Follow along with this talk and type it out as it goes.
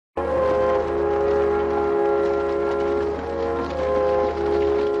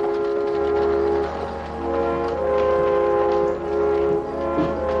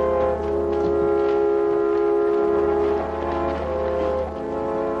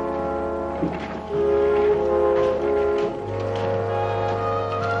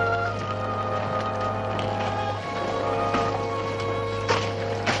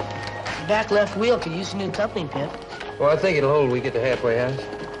Back left wheel could use a new coupling, Pip. Well, I think it'll hold when we get to halfway house.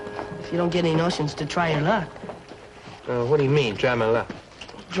 If you don't get any notions to try your luck. What do you mean, try my luck?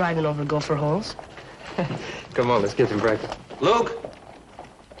 Driving over gopher holes. Come on, let's get some breakfast. Luke?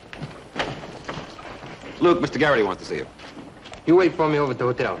 Luke, Mr. Garrity wants to see you. You wait for me over at the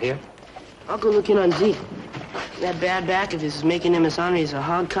hotel, here? I'll go look in on Zeke. That bad back of his is making him as ornery as a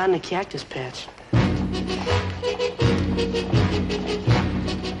hog caught in a cactus patch.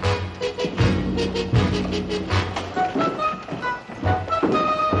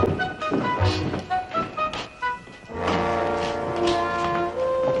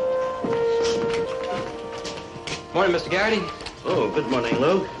 Morning, Mr. Garrity. Oh, good morning,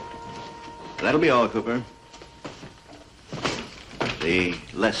 Luke. That'll be all, Cooper. The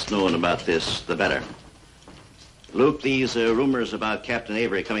less known about this, the better. Luke, these rumors about Captain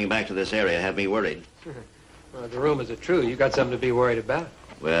Avery coming back to this area have me worried. Well, if the rumors are true, you got something to be worried about.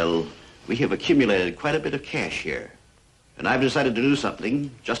 Well, we have accumulated quite a bit of cash here. And I've decided to do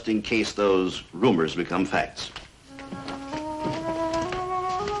something just in case those rumors become facts.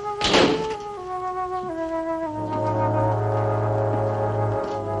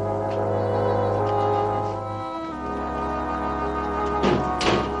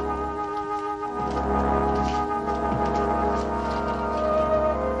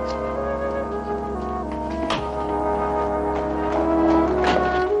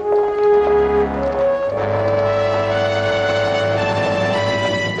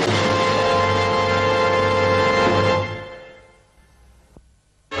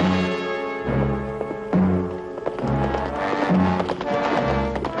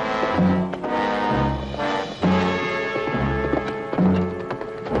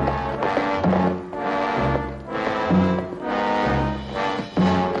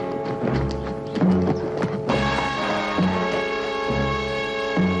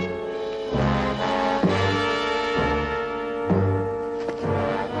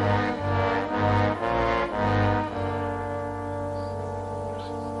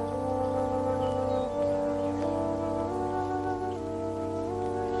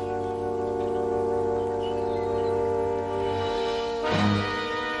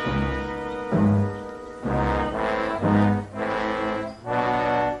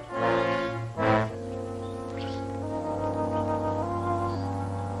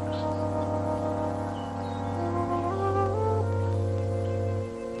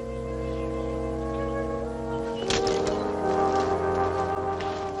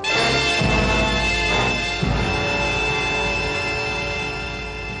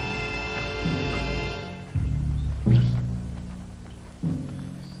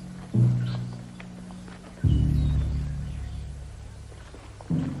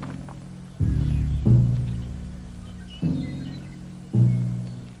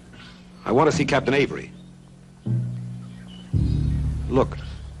 I want to see Captain Avery. Look,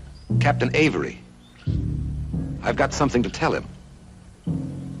 Captain Avery. I've got something to tell him.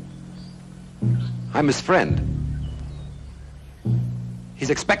 I'm his friend. He's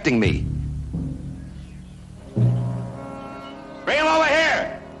expecting me. Bring him over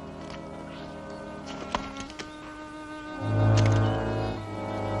here!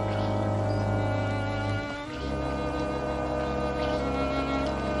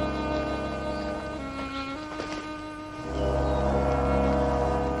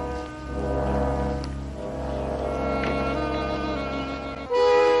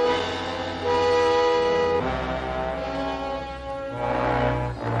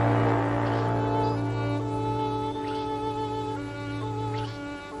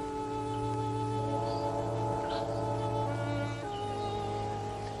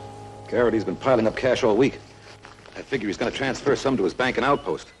 Garrity's been piling up cash all week. I figure he's going to transfer some to his bank and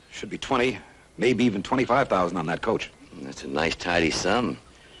outpost. Should be 20, maybe even 25,000 on that coach. That's a nice, tidy sum.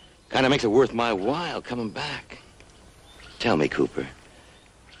 Kind of makes it worth my while coming back. Tell me, Cooper,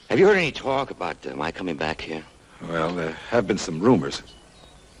 have you heard any talk about my coming back here? Well, there have been some rumors.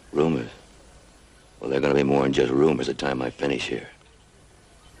 Rumors? Well, they're going to be more than just rumors the time I finish here.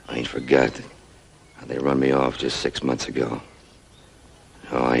 I ain't forgot how they run me off just 6 months ago.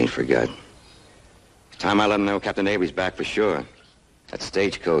 Oh, I ain't forgot. It's time I let them know Captain Avery's back for sure. That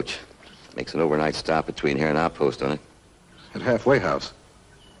stagecoach makes an overnight stop between here and Outpost on it. At halfway house.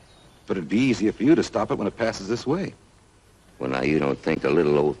 But it'd be easier for you to stop it when it passes this way. Well, now, you don't think a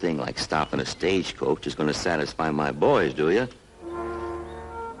little old thing like stopping a stagecoach is going to satisfy my boys, do you?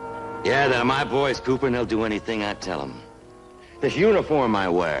 Yeah, they're my boys, Cooper, and they'll do anything I tell them. This uniform I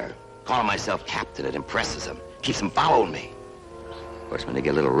wear Calling myself captain, it impresses them. Keeps them following me. Of course, when they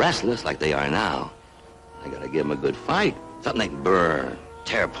get a little restless, like they are now, I gotta give them a good fight. Something they can burn,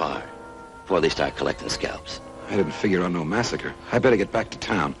 tear apart, before they start collecting scalps. I didn't figure on no massacre. I better get back to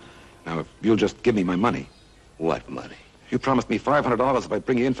town. Now, if you'll just give me my money. What money? You promised me $500 if I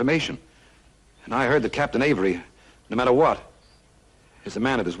bring you information. And I heard that Captain Avery, no matter what, is a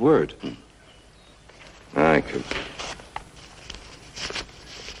man of his word. All right, Cooper.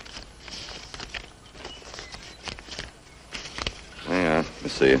 Hang on, let me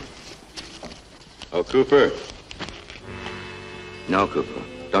see you. Oh, Cooper. No, Cooper.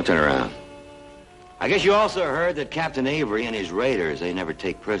 Don't turn around. I guess you also heard that Captain Avery and his raiders, they never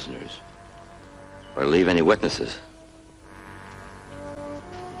take prisoners. Or leave any witnesses.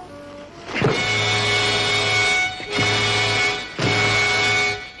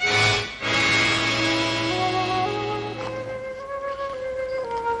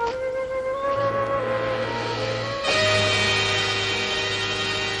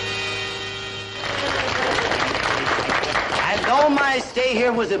 My stay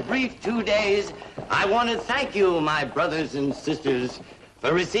here was a brief 2 days. I want to thank you, my brothers and sisters,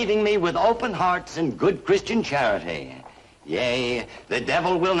 for receiving me with open hearts and good Christian charity. Yea, the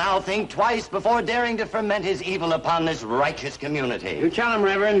devil will now think twice before daring to ferment his evil upon this righteous community. You tell him,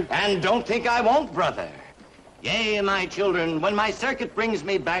 Reverend. And don't think I won't, brother. Yea, my children, when my circuit brings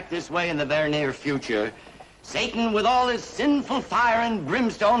me back this way in the very near future, Satan with all his sinful fire and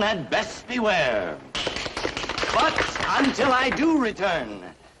brimstone had best beware. But until I do return,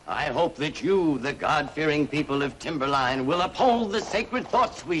 I hope that you, the God-fearing people of Timberline, will uphold the sacred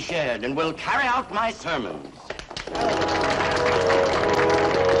thoughts we shared and will carry out my sermons.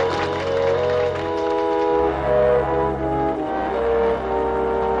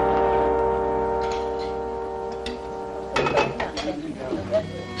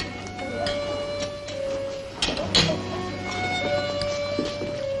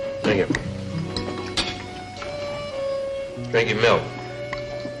 Thank you. Drink your milk.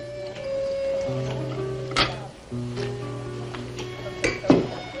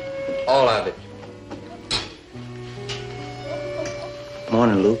 All of it.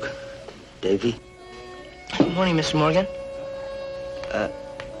 Morning, Luke. Davy. Good morning, Mr. Morgan.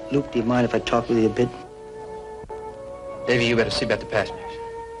 Luke, do you mind if I talk with you a bit? Davy, you better see about the passengers.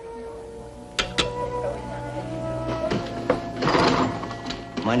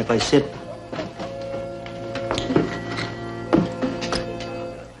 Mind if I sit?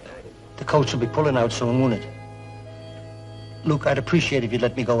 The coach will be pulling out soon, won't it? Luke, I'd appreciate if you'd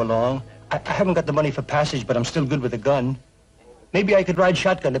let me go along. I haven't got the money for passage, but I'm still good with a gun. Maybe I could ride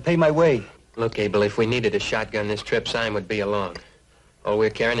shotgun to pay my way. Look, Abel, if we needed a shotgun this trip, Simon would be along. All we're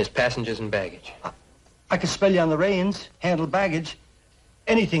carrying is passengers and baggage. I could spell you on the reins, handle baggage.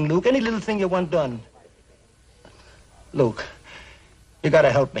 Anything, Luke, any little thing you want done. Luke, you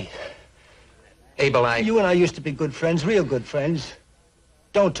gotta help me. Abel, You and I used to be good friends, real good friends.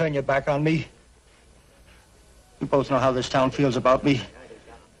 Don't turn your back on me. We both know how this town feels about me.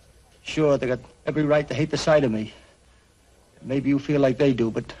 Sure, they got every right to hate the sight of me. Maybe you feel like they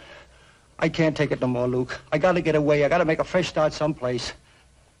do, but I can't take it no more, Luke. I gotta get away. I gotta make a fresh start someplace.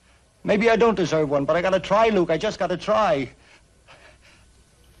 Maybe I don't deserve one, but I gotta try, Luke. I just gotta try.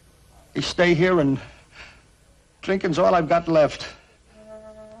 You stay here and drinking's all I've got left.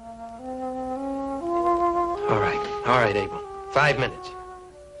 All right, Abel. 5 minutes.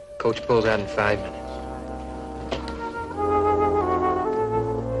 Coach pulls out in 5 minutes.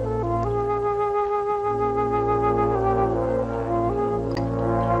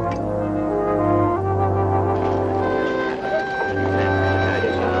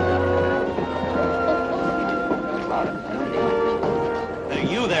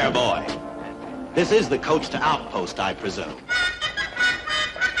 You there, boy. This is the coach to outpost, I presume.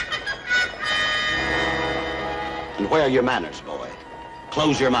 And where are your manners, boy?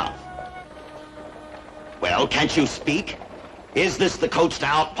 Close your mouth. Well, can't you speak? Is this the coach to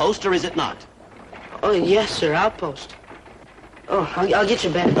outpost, or is it not? Oh, yes, sir, outpost. Oh, I'll get you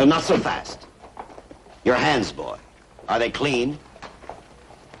back. Not so fast. Your hands, boy. Are they clean?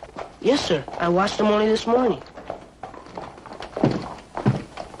 Yes, sir. I washed them only this morning.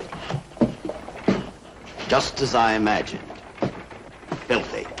 Just as I imagined.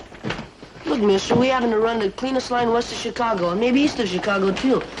 Filthy. Look, mister, we happen to run the cleanest line west of Chicago, and maybe east of Chicago,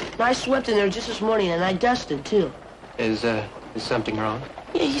 too. And I swept in there just this morning, and I dusted, too. Is something wrong?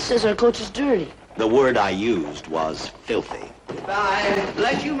 Yeah, he says our coach is dirty. The word I used was filthy. Goodbye.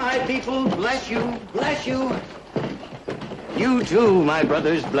 Bless you, my people. Bless you. Bless you. You too, my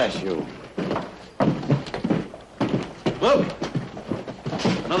brothers. Bless you. Look!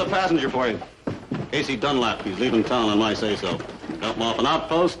 Another passenger for you. Casey Dunlap. He's leaving town on my say-so. Got him off an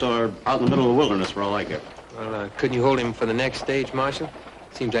outpost or out in the middle of the wilderness for all I care. Well, couldn't you hold him for the next stage, Marshal?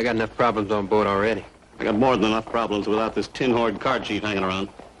 Seems I got enough problems on board already. I got more than enough problems without this tin-hoard card chief hanging around.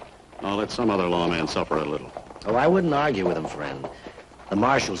 I'll let some other lawman suffer a little. Oh, I wouldn't argue with him, friend. The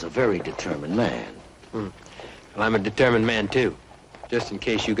Marshal's a very determined man. Well, I'm a determined man, too. Just in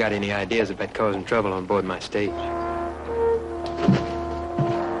case you got any ideas about causing trouble on board my stage.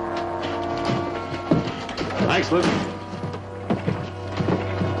 Thanks, Luke.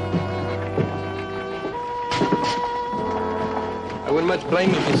 I wouldn't much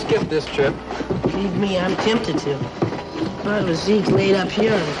blame you if you skipped this trip. Believe me, I'm tempted to. But with Zeke laid up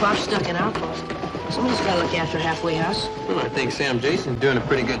here and Pop stuck in outpost, somebody's got to look after Halfway House. Well, I think Sam Jason's doing a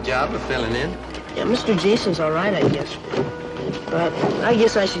pretty good job of filling in. Yeah, Mr. Jason's all right, I guess. But I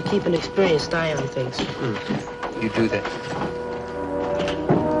guess I should keep an experienced eye on things. You do that.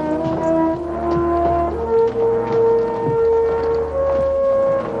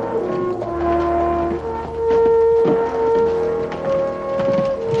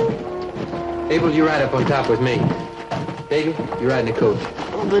 Abel, you ride up on top with me. Davy, you ride in the coach.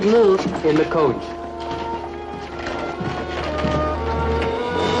 Oh, but Luke... In the coach.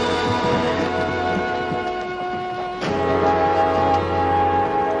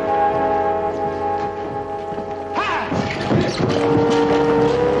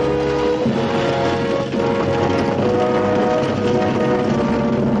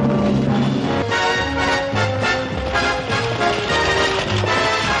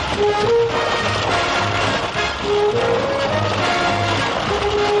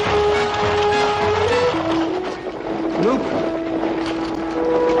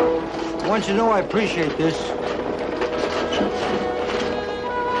 I want you to know I appreciate this.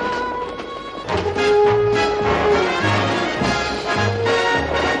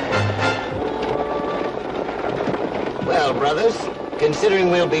 Well, brothers,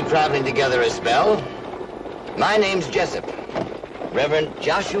 considering we'll be traveling together a spell, my name's Jessup. Reverend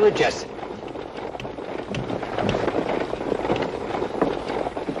Joshua Jessup.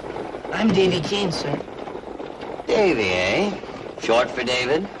 I'm Davy Kane, sir. Davy, eh? Short for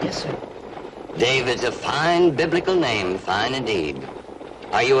David? Yes, sir. David's a fine biblical name, fine indeed.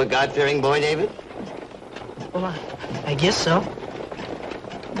 Are you a God-fearing boy, David? Well, I guess so.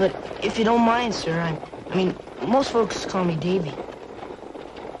 But if you don't mind, sir, I mean, most folks call me Davy.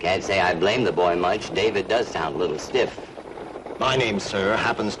 Can't say I blame the boy much. David does sound a little stiff. My name, sir,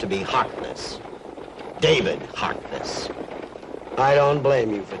 happens to be Harkness. David Harkness. I don't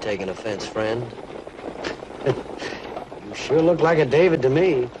blame you for taking offense, friend. You sure look like a David to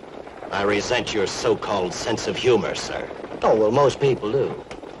me. I resent your so-called sense of humor, sir. Oh, well, most people do.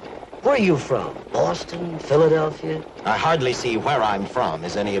 Where are you from? Boston? Philadelphia? I hardly see where I'm from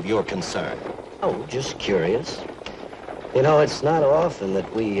is any of your concern. Oh, just curious. You know, it's not often that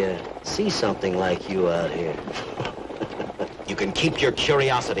we see something like you out here. You can keep your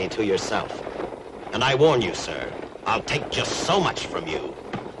curiosity to yourself. And I warn you, sir, I'll take just so much from you.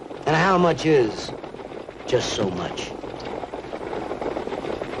 And how much is just so much?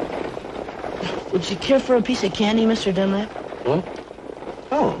 Would you care for a piece of candy, Mr. Dunlap? What?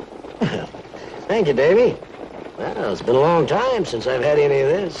 Oh, thank you, Davy. Well, it's been a long time since I've had any of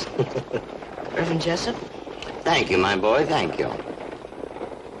this. Reverend Jessup? Thank you, my boy, thank you.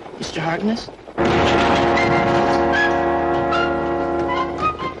 Mr. Harkness?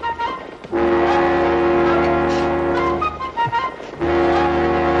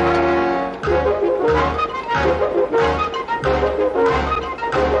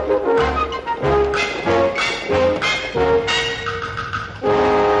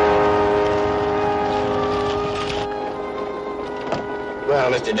 Well,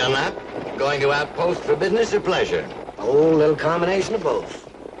 Mr. Dunlap, going to outpost for business or pleasure? Oh, a little combination of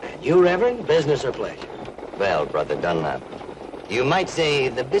both. And you, Reverend, business or pleasure? Well, Brother Dunlap, you might say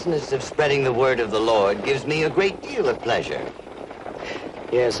the business of spreading the word of the Lord gives me a great deal of pleasure.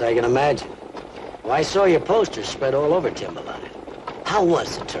 Yes, I can imagine. Well, I saw your posters spread all over Timberline. How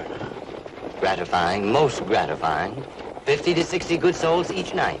was the turnout? Gratifying, most gratifying. 50 to 60 good souls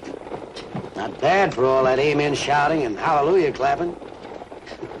each night. Not bad for all that amen shouting and hallelujah clapping.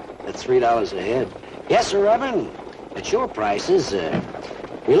 That's $3 a head. Yes, sir, Reverend. At your prices,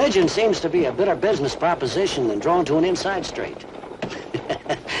 religion seems to be a better business proposition than drawn to an inside straight.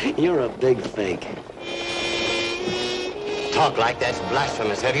 You're a big fake. Talk like that's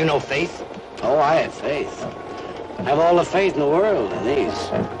blasphemous. Have you no faith? Oh, I have faith. I have all the faith in the world in these.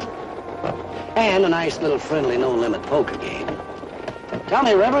 And a nice little friendly no-limit poker game. Tell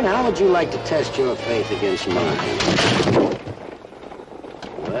me, Reverend, how would you like to test your faith against mine?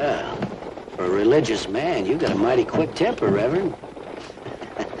 Well, for a religious man, you got a mighty quick temper, Reverend.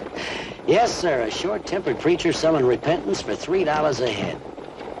 Yes, sir, a short-tempered preacher selling repentance for $3 a head.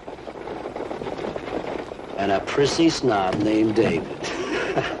 And a prissy snob named David.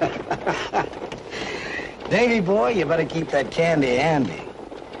 Davy boy, you better keep that candy handy.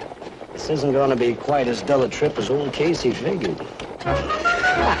 This isn't going to be quite as dull a trip as old Casey figured.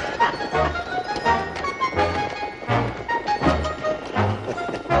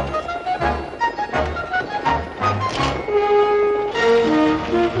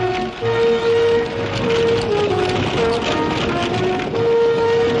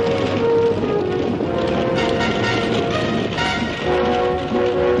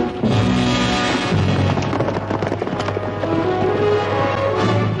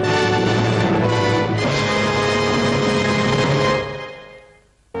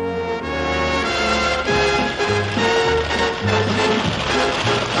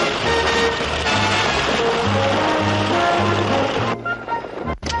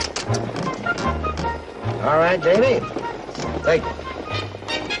 All right, Davy. Take one.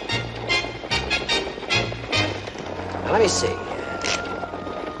 Now, let me see.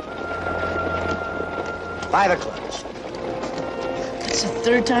 5 of clubs. It's the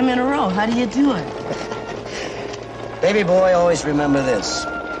third time in a row. How do you do it? Baby boy, always remember this.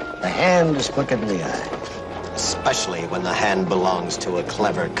 The hand is quicker than the eye. Especially when the hand belongs to a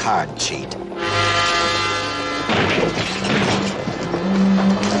clever card cheat.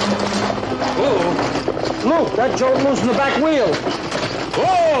 Look, that jolt loose in the back wheel.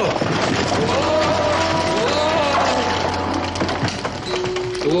 Whoa!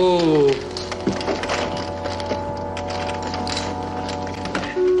 Whoa!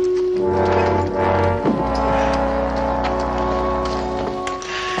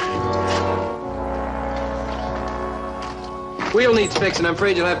 Wheel needs fixing. I'm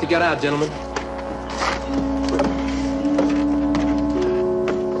afraid you'll have to get out, gentlemen.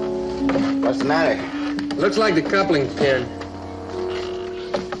 What's the matter? Looks like the coupling pin.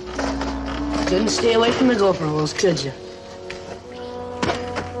 Couldn't stay away from the gopher holes, could you?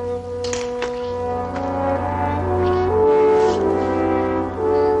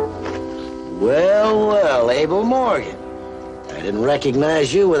 Well, well, Abel Morgan. I didn't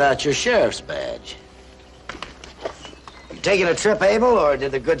recognize you without your sheriff's badge. You taking a trip, Abel, or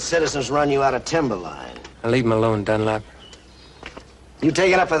did the good citizens run you out of timberline? Now leave him alone, Dunlap. You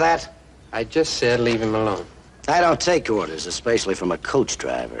taking up for that? I just said leave him alone. I don't take orders, especially from a coach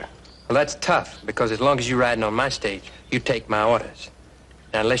driver. Well, that's tough, because as long as you're riding on my stage, you take my orders.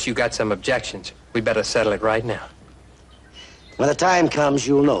 Now, unless you got some objections, we better settle it right now. When the time comes,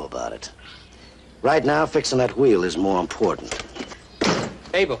 you'll know about it. Right now, fixing that wheel is more important.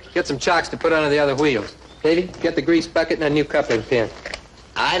 Abel, get some chocks to put under the other wheels. Davy, get the grease bucket and a new coupling pin.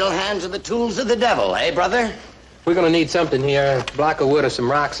 Idle hands are the tools of the devil, eh, brother? We're gonna need something here, a block of wood or some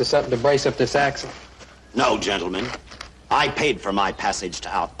rocks or something to brace up this axle. No, gentlemen. I paid for my passage to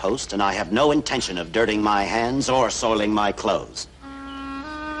Outpost, and I have no intention of dirtying my hands or soiling my clothes.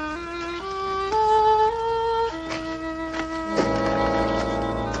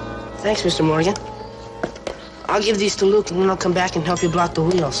 Thanks, Mr. Morgan. I'll give these to Luke, and then I'll come back and help you block the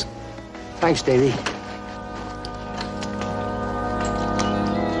wheels. Thanks, Davy.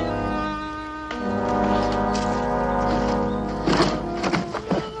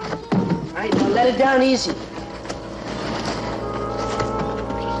 All right, now let it down easy.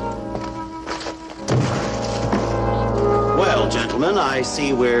 Well, gentlemen, I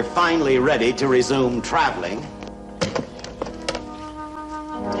see we're finally ready to resume traveling.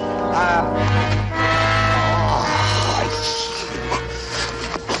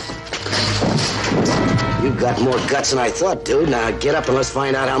 You've got more guts than I thought, dude. Now get up and let's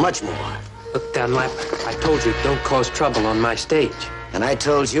find out how much more. Look, Dunlap, I told you, don't cause trouble on my stage. And I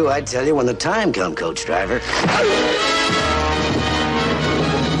told you I'd tell you when the time come, coach driver.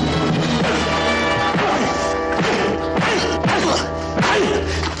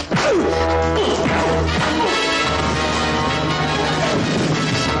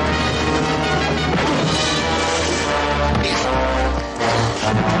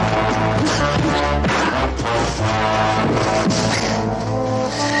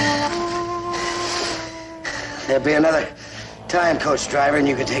 There'll be another time, coach driver, and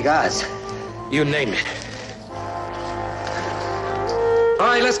you can take odds. You name it. All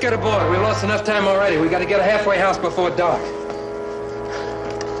right, let's get aboard. We've lost enough time already. We got to get a halfway house before dark.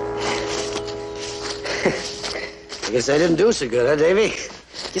 I guess I didn't do so good, huh, Davy?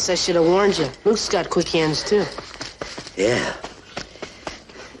 Guess I should have warned you. Luke's got quick hands, too. Yeah.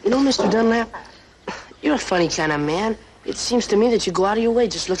 You know, Mr. Dunlap, you're a funny kind of man. It seems to me that you go out of your way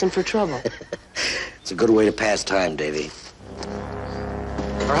just looking for trouble. It's a good way to pass time, Davy.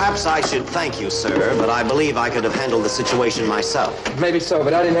 Perhaps I should thank you, sir, but I believe I could have handled the situation myself. Maybe so,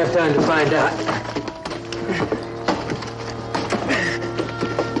 but I didn't have time to find out.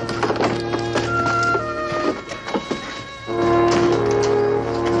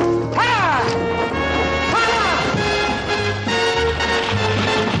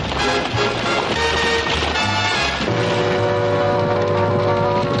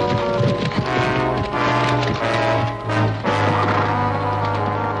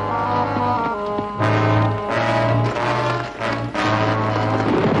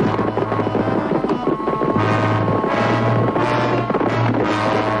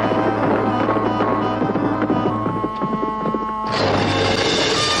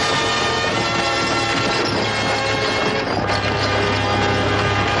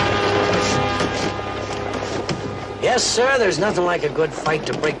 Yes, sir, there's nothing like a good fight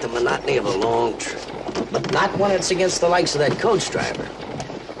to break the monotony of a long trip. But not when it's against the likes of that coach driver.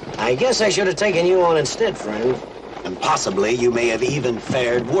 I guess I should have taken you on instead, friend. And possibly you may have even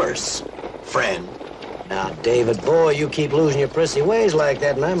fared worse, friend. Now, David, boy, you keep losing your prissy ways like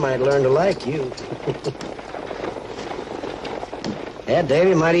that, and I might learn to like you. Yeah,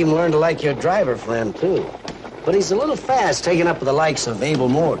 Davy might even learn to like your driver friend, too. But he's a little fast taking up with the likes of Abel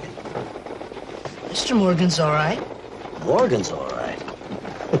Morgan. Mr. Morgan's all right. Morgan's all right.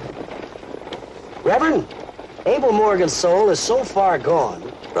 Reverend, Abel Morgan's soul is so far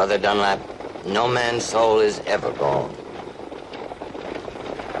gone. Brother Dunlap, no man's soul is ever gone.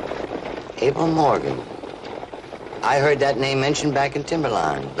 Abel Morgan. I heard that name mentioned back in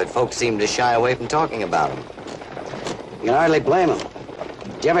Timberline, but folks seem to shy away from talking about him. You can hardly blame him.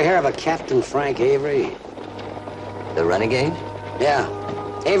 Did you ever hear of a Captain Frank Avery? The renegade? Yeah.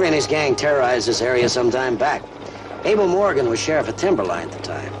 Avery and his gang terrorized this area some time back. Abel Morgan was sheriff of Timberline at the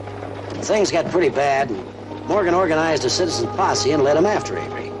time. Things got pretty bad, and Morgan organized a citizen posse and led him after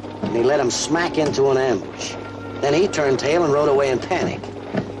Avery. And he led him smack into an ambush. Then he turned tail and rode away in panic.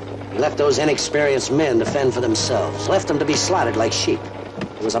 He left those inexperienced men to fend for themselves, left them to be slaughtered like sheep.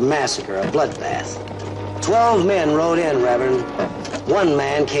 It was a massacre, a bloodbath. 12 men rode in, Reverend. One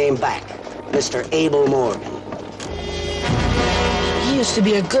man came back, Mr. Abel Morgan. He used to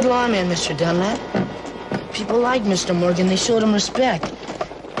be a good lawman, Mr. Dunlap. People liked Mr. Morgan. They showed him respect.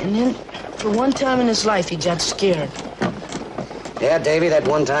 And then, for one time in his life, he got scared. Yeah, Davy, that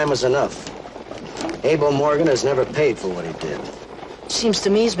one time was enough. Abel Morgan has never paid for what he did. Seems to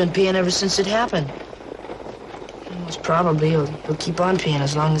me he's been paying ever since it happened. And most probably he'll keep on paying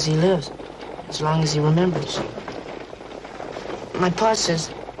as long as he lives. As long as he remembers. My pa says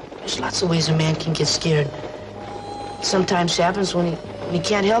there's lots of ways a man can get scared. It sometimes happens when he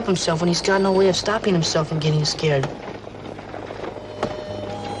can't help himself, when he's got no way of stopping himself from getting scared.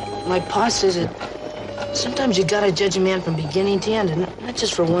 My pa says that sometimes you gotta judge a man from beginning to end, and not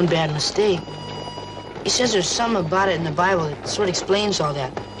just for one bad mistake. He says there's something about it in the Bible that sort of explains all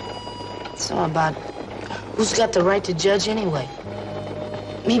that. Something about who's got the right to judge anyway.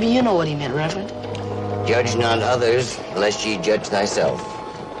 Maybe you know what he meant, Reverend. Judge not others, lest ye judge thyself.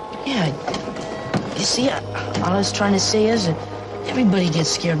 Yeah, you see, all I was trying to say is that everybody gets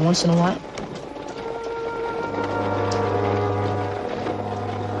scared once in a while.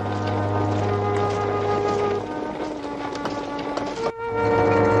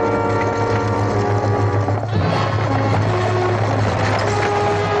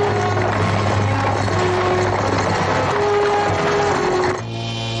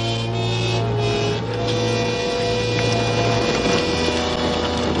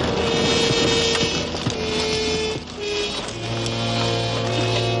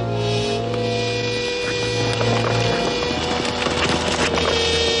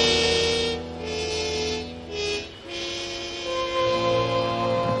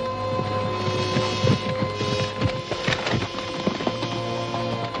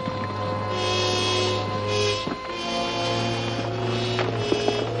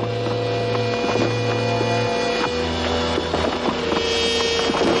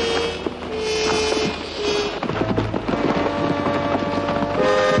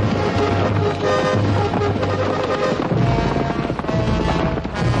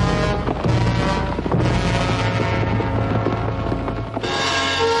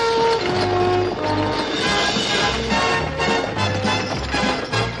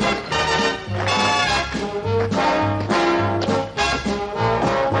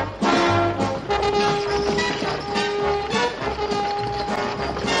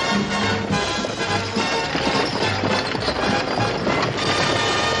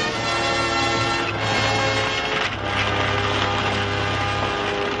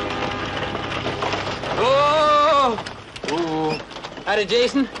 Howdy,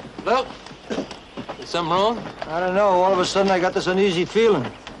 Jason. Look. Is something wrong? I don't know. All of a sudden, I got this uneasy feeling.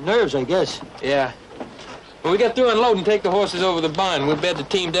 Nerves, I guess. Yeah. When we get through unloading and take the horses over the barn, we'll bed the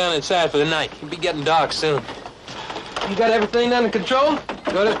team down inside for the night. It'll be getting dark soon. You got everything under control?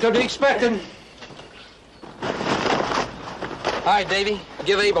 Good as could be expected. All right, Davy.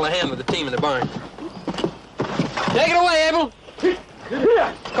 Give Abel a hand with the team in the barn. Take it away, Abel.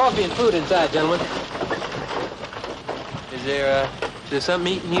 Coffee and food inside, gentlemen. Is there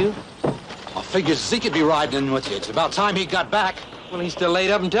something eating you? I figures Zeke could be riding in with you. It's about time he got back. Well, he's still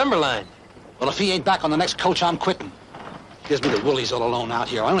laid up in Timberline. Well, if he ain't back on the next coach, I'm quitting. Gives me the woolies all alone out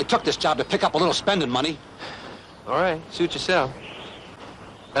here. I only took this job to pick up a little spending money. All right, suit yourself.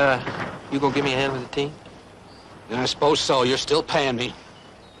 You gonna give me a hand with the team? Yeah, I suppose so. You're still paying me.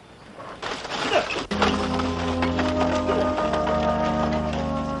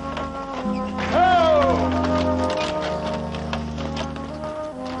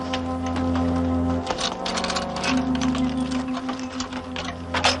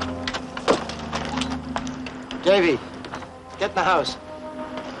 Davy, get in the house.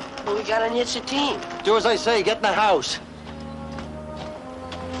 Well, we got on yet your team. Do as I say, get in the house.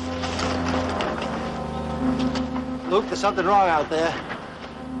 Luke, there's something wrong out there.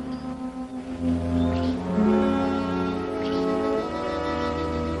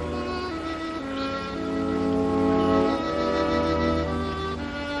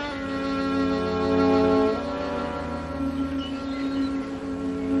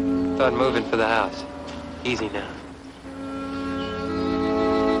 Start moving for the house. Easy now.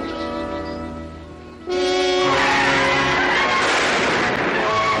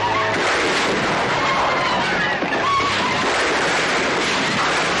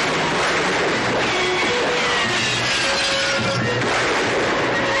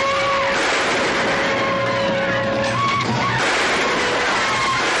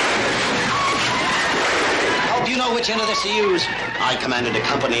 Hope you know which end of this to use. I commanded a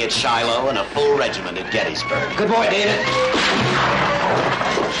company at Shiloh and a full regiment at Gettysburg. Good boy, David.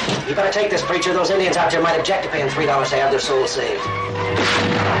 You better take this, preacher. Those Indians out there might object to paying $3 to have their souls saved.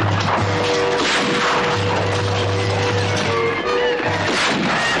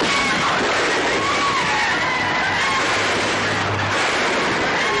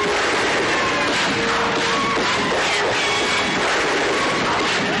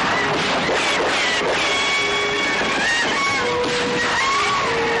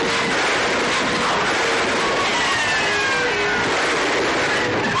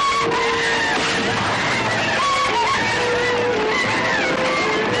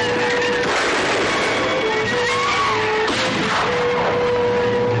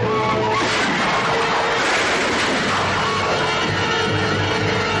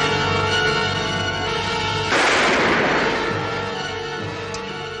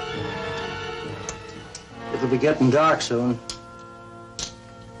 It'll be getting dark soon.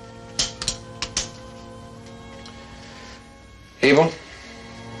 Abel?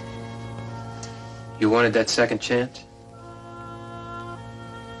 You wanted that second chance?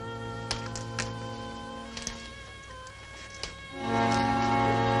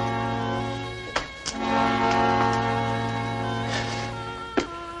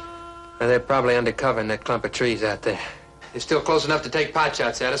 Well, they're probably undercover in that clump of trees out there. They're still close enough to take pot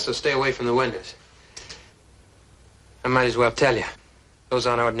shots at us, so stay away from the windows. I might as well tell you. Those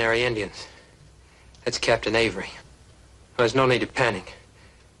aren't ordinary Indians. That's Captain Avery. Well, there's no need to panic.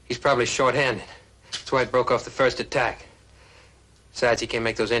 He's probably short-handed. That's why it broke off the first attack. Besides, he can't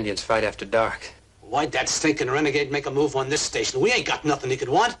make those Indians fight after dark. Why'd that stinking renegade make a move on this station? We ain't got nothing he could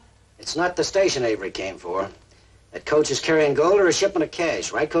want. It's not the station Avery came for. That coach is carrying gold or a shipment of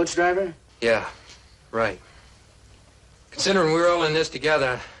cash, right, coach driver? Yeah, right. Considering we're all in this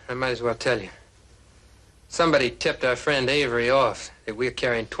together, I might as well tell you. Somebody tipped our friend Avery off that we're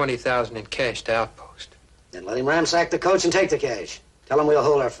carrying $20,000 in cash to Outpost. Then let him ransack the coach and take the cash. Tell him we'll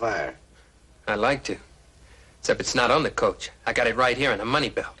hold our fire. I'd like to. Except it's not on the coach. I got it right here in the money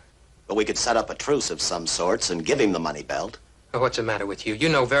belt. But we could set up a truce of some sorts and give him the money belt. Well, what's the matter with you? You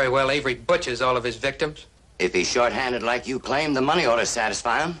know very well Avery butchers all of his victims. If he's short-handed like you claim, the money ought to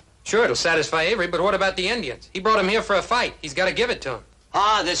satisfy him. Sure, it'll satisfy Avery, but what about the Indians? He brought him here for a fight. He's got to give it to him.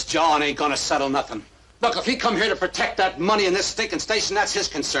 Ah, this John ain't gonna settle nothing. Look, if he come here to protect that money in this stinking station, that's his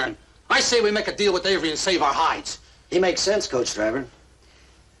concern. I say we make a deal with Avery and save our hides. He makes sense, coach driver.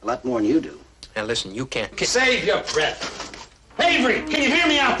 A lot more than you do. Now, listen, you can't... Save your breath. Avery, can you hear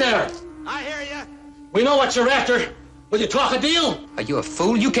me out there? I hear you. We know what you're after. Will you talk a deal? Are you a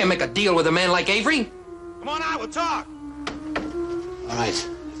fool? You can't make a deal with a man like Avery. Come on out, we'll talk. All right.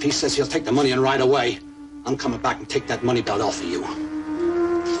 If he says he'll take the money and ride away, I'm coming back and take that money belt off of you.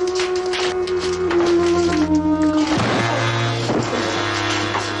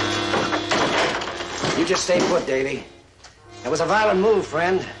 You just stay put, Davy. That was a violent move,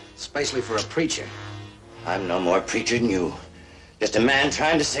 friend, especially for a preacher. I'm no more preacher than you. Just a man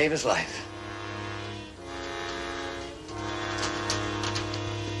trying to save his life.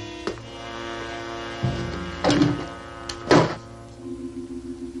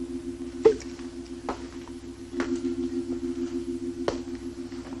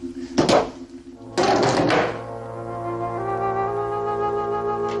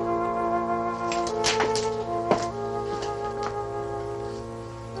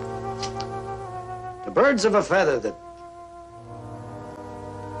 Birds of a feather that...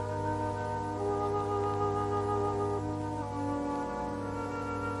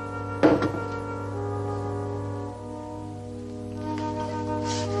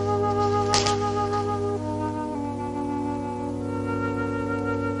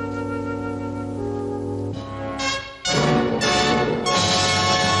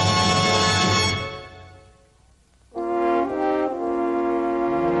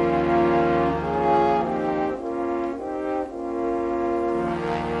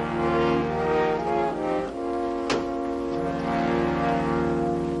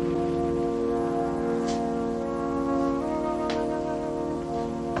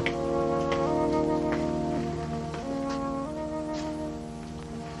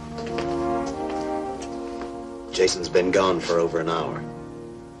 Jason's been gone for over an hour.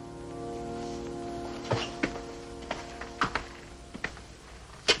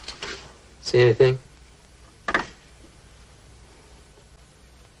 See anything?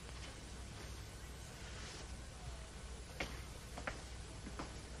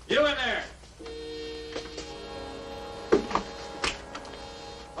 You in there!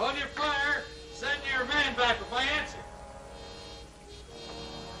 Hold your fire. Send your man back with my answer.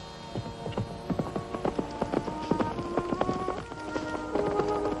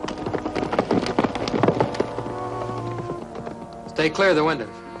 Stay clear of the windows.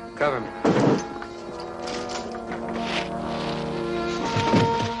 Cover me.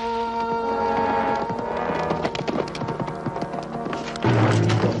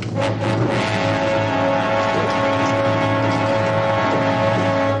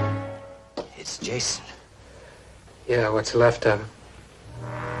 It's Jason. Yeah, what's left of him.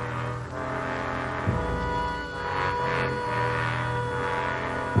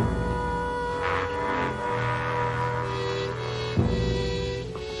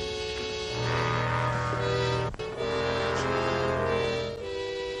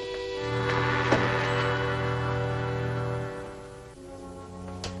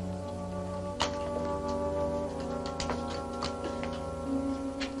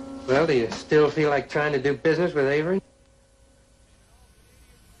 Well, do you still feel like trying to do business with Avery?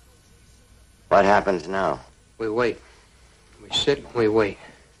 What happens now? We wait. We sit and we wait.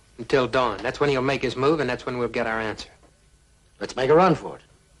 Until dawn. That's when he'll make his move, and that's when we'll get our answer. Let's make a run for it.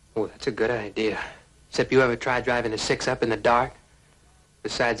 Oh, that's a good idea. Except you ever tried driving a 6 up in the dark?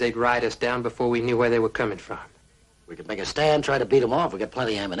 Besides, they'd ride us down before we knew where they were coming from. We could make a stand, try to beat them off. We got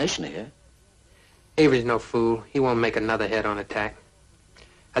plenty of ammunition here. Avery's no fool. He won't make another head-on attack.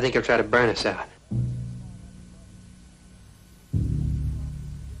 I think he'll try to burn us out.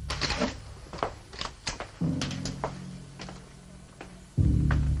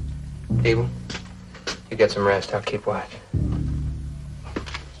 Abel, you get some rest. I'll keep watch.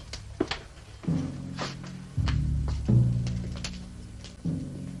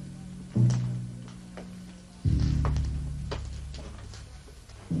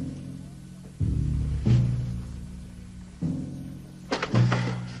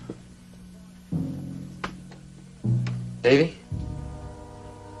 Davy?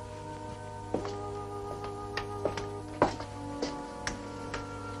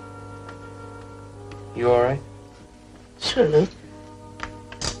 You all right? Sure, Luke.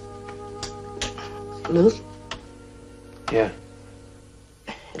 Luke? Yeah.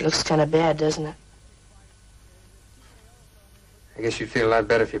 It looks kind of bad, doesn't it? I guess you'd feel a lot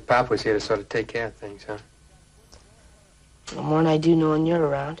better if your pop was here to sort of take care of things, huh? No more than I do knowing you're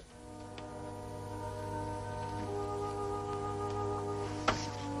around.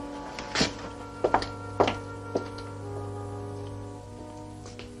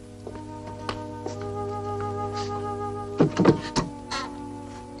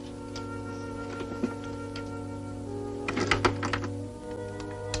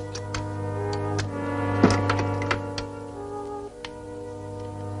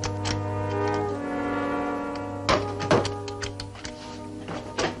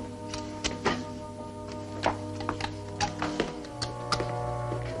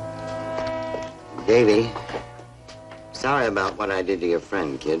 Davy, sorry about what I did to your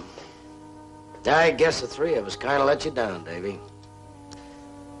friend, kid. I guess the three of us kind of let you down, Davy.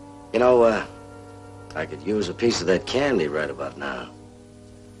 You know, I could use a piece of that candy right about now.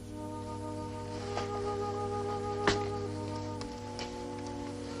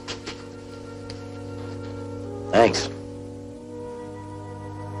 Thanks.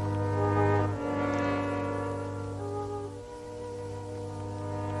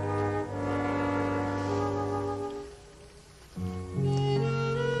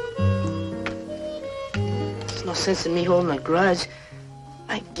 There's no sense in me holding a grudge.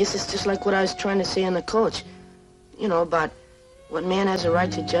 I guess it's just like what I was trying to say in the coach. You know, about what man has a right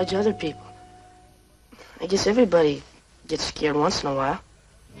to judge other people. I guess everybody gets scared once in a while.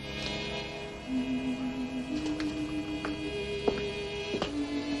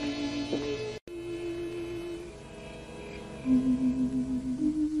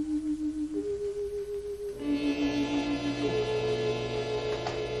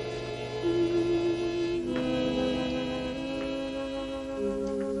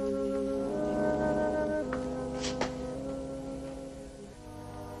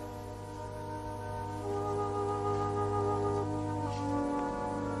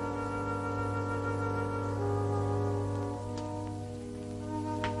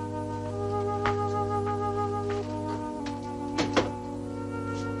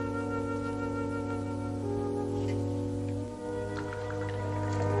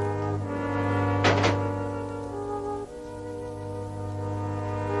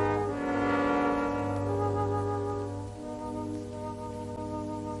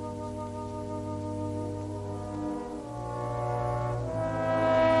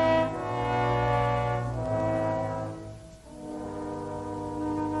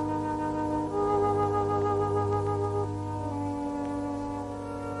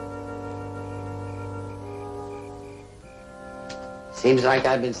 Seems like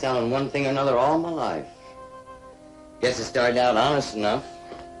I've been selling one thing or another all my life. Guess it started out honest enough.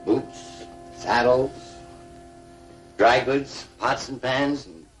 Boots, saddles, dry goods, pots and pans,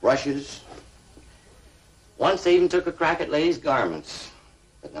 and brushes. Once they even took a crack at ladies' garments.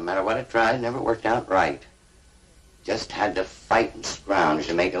 But no matter what I tried, it never worked out right. Just had to fight and scrounge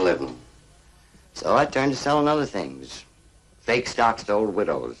to make a living. So I turned to selling other things. Fake stocks to old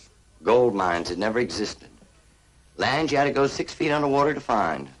widows. Gold mines that never existed. Land you had to go 6 feet underwater to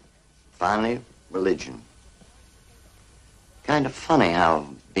find. Finally, religion. Kind of funny how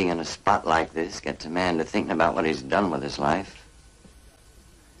being in a spot like this gets a man to thinking about what he's done with his life.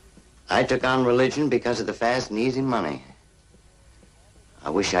 I took on religion because of the fast and easy money. I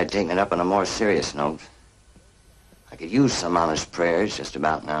wish I'd taken it up on a more serious note. I could use some honest prayers just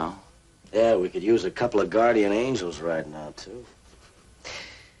about now. Yeah, we could use a couple of guardian angels right now, too.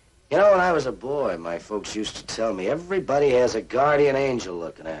 You know, when I was a boy, my folks used to tell me everybody has a guardian angel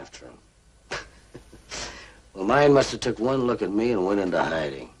looking after him. Well, mine must have took one look at me and went into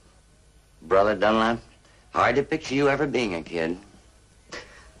hiding. Brother Dunlap, hard to picture you ever being a kid.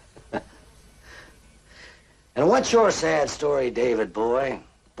 And what's your sad story, David, boy?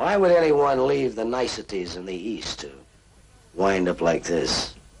 Why would anyone leave the niceties in the East to wind up like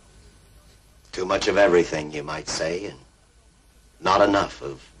this? Too much of everything, you might say, and not enough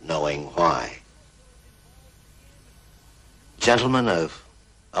of knowing why. Gentlemen,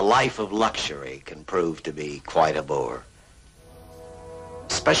 a life of luxury can prove to be quite a bore.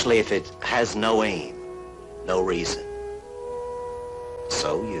 Especially if it has no aim, no reason.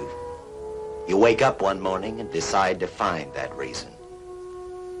 So you wake up one morning and decide to find that reason.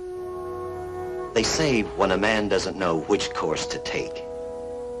 They say when a man doesn't know which course to take,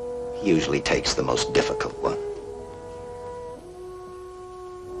 he usually takes the most difficult one.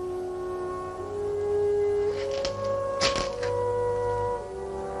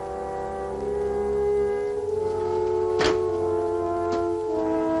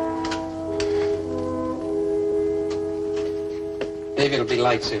 Dave, it'll be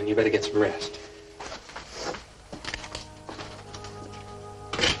light soon. You better get some rest.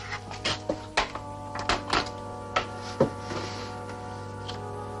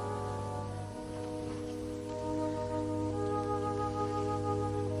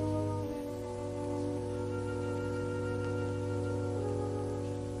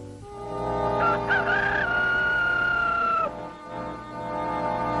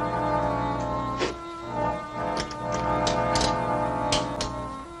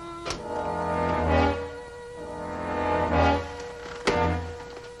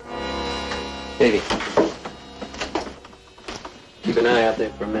 Davey, keep an eye out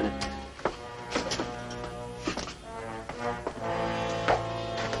there for a minute.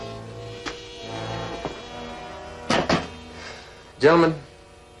 Gentlemen,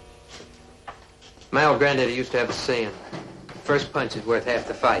 My old granddaddy used to have a saying, first punch is worth half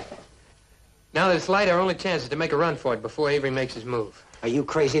the fight. Now that it's light, our only chance is to make a run for it before Avery makes his move. Are you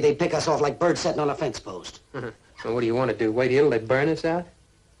crazy? They'd pick us off like birds sitting on a fence post. Well, what do you want to do? Wait till they burn us out?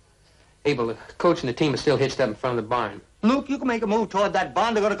 Abel, the coach and the team are still hitched up in front of the barn. Luke, you can make a move toward that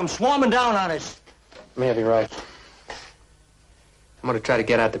barn. They're going to come swarming down on us. Maybe right. I'm going to try to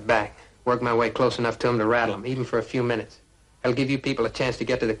get out the back. Work my way close enough to them to rattle them, even for a few minutes. That'll give you people a chance to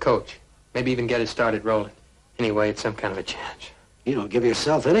get to the coach. Maybe even get it started rolling. Anyway, it's some kind of a chance. You don't give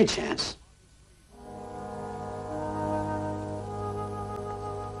yourself any chance.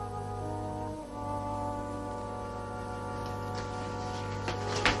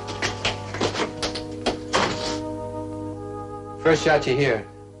 First shot you hear,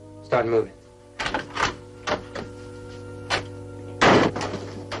 start moving.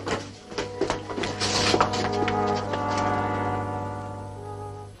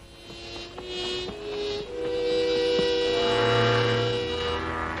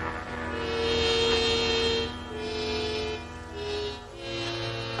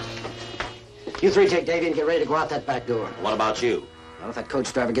 You three take Davy and get ready to go out that back door. What about you? Well, if that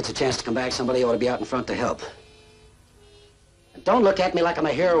coach driver gets a chance to come back, somebody ought to be out in front to help. And don't look at me like I'm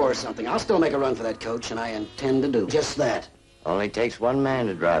a hero or something. I'll still make a run for that coach, and I intend to do just that. Only takes one man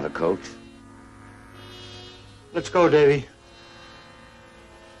to drive a coach. Let's go, Davy.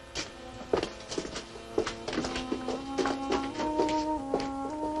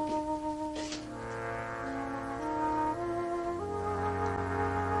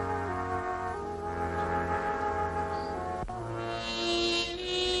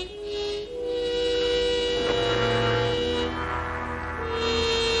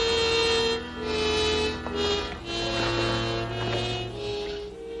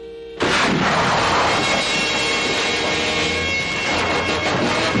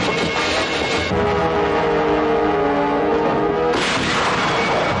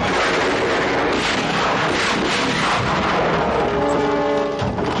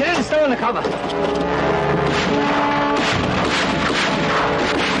 Come on.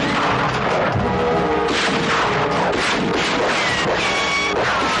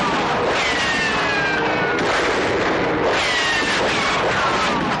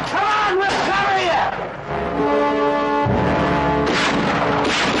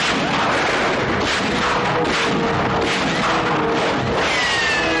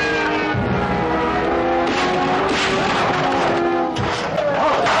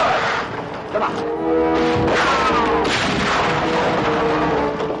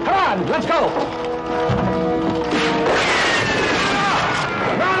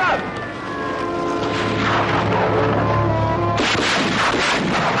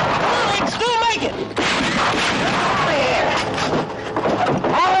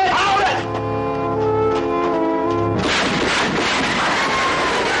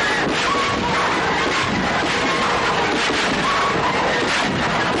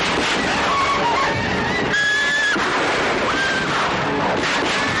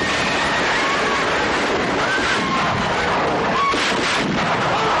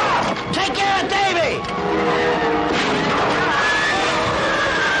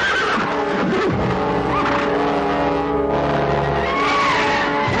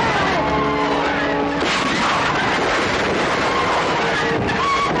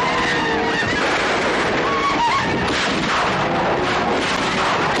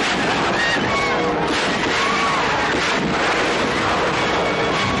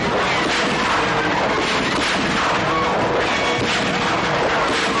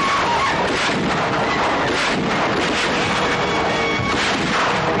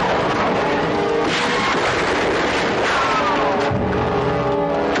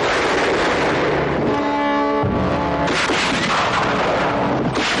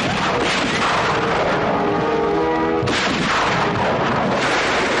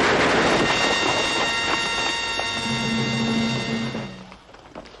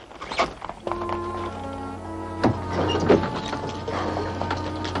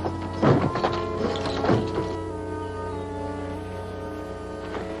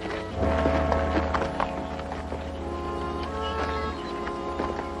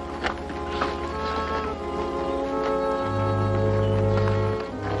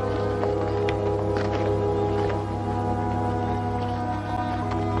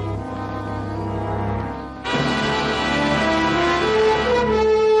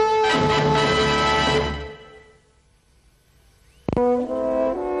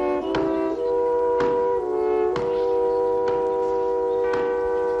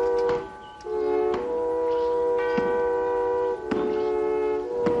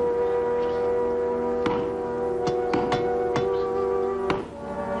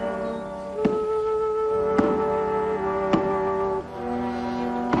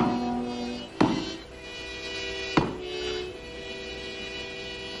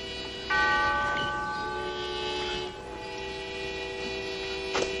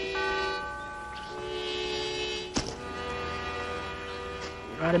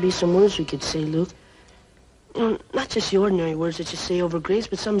 There ought to be some words we could say, Luke. You know, not just the ordinary words that you say over grace,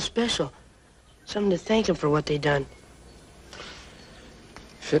 but something special. Something to thank him for what they done.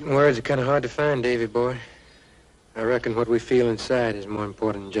 Fitting words are kind of hard to find, Davy boy. I reckon what we feel inside is more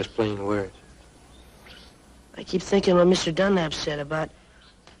important than just plain words. I keep thinking what Mr. Dunlap said about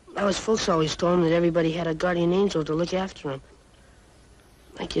how his folks always told him that everybody had a guardian angel to look after him.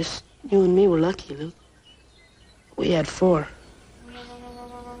 I guess you and me were lucky, Luke. We had 4.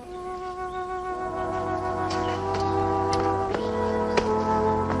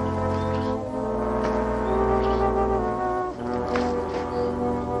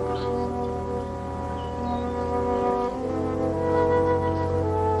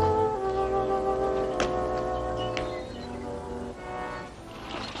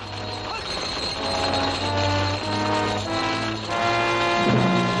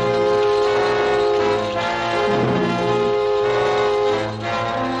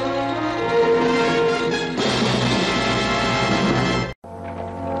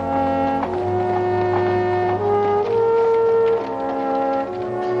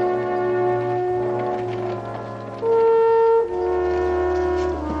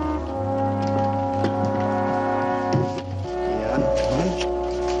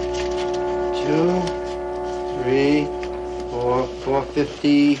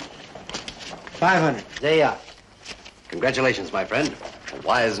 There you are. Congratulations, my friend. A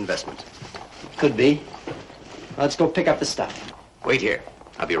wise investment. Could be. Let's go pick up the stuff. Wait here.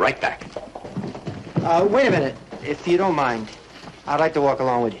 I'll be right back. Wait a minute, if you don't mind. I'd like to walk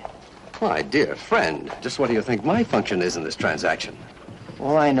along with you. My dear friend, just what do you think my function is in this transaction?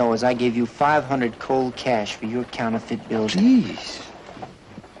 All I know is I gave you 500 cold cash for your counterfeit bills. Jeez.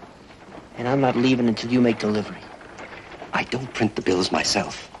 And I'm not leaving until you make delivery. I don't print the bills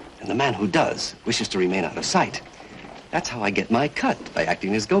myself. And the man who does wishes to remain out of sight. That's how I get my cut, by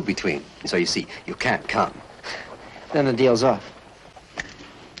acting as go-between. So you see, you can't come. Then the deal's off.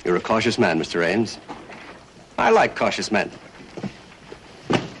 You're a cautious man, Mr. Ames. I like cautious men.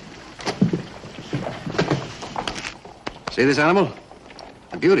 See this animal?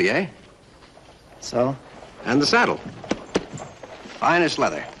 A beauty, eh? So? And the saddle. Finest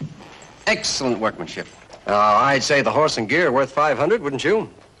leather. Excellent workmanship. I'd say the horse and gear are worth 500, wouldn't you?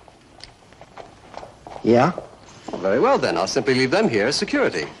 Yeah? Very well, then. I'll simply leave them here as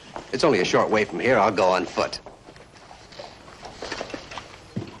security. It's only a short way from here. I'll go on foot.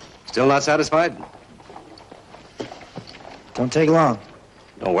 Still not satisfied? Don't take long.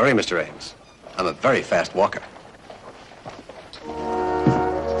 Don't worry, Mr. Ames. I'm a very fast walker.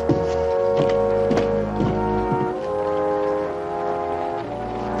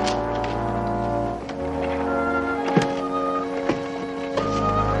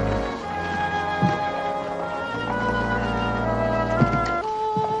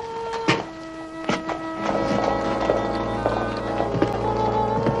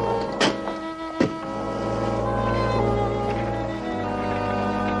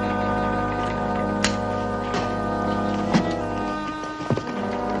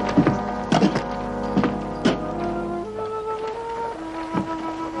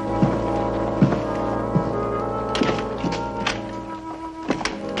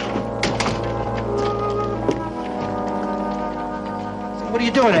 What are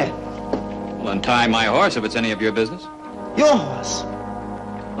you doing there? Well, untie my horse if it's any of your business. Your horse?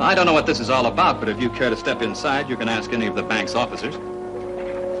 Well, I don't know what this is all about, but if you care to step inside, you can ask any of the bank's officers.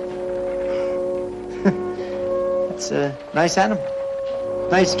 It's a nice animal.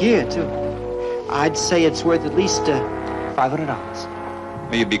 Nice gear, too. I'd say it's worth at least $500.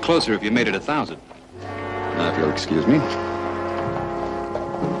 Well, you'd be closer if you made it 1,000. Now, if you'll excuse me.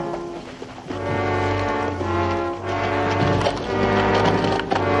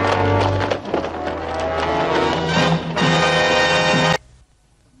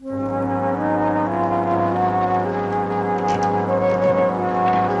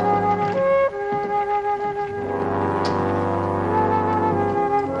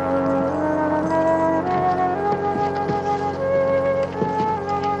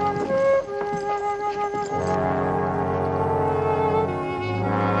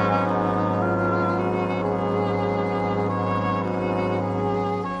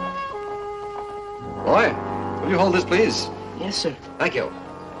 Boy, will you hold this, please? Yes, sir. Thank you.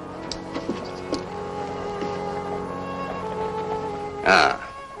 Ah.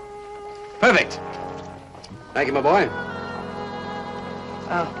 Perfect. Thank you, my boy.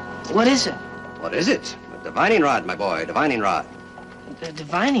 What is it? What is it? A divining rod, my boy, divining rod. A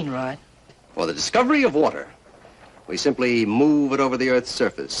divining rod? For the discovery of water. We simply move it over the Earth's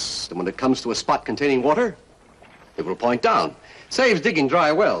surface. And when it comes to a spot containing water, It will point down. Saves digging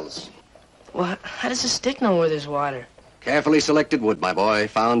dry wells. Well, how does a stick know where there's water? Carefully selected wood, my boy,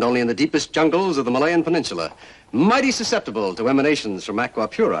 found only in the deepest jungles of the Malayan Peninsula. Mighty susceptible to emanations from aqua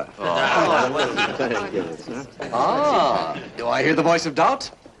pura. Do I hear the voice of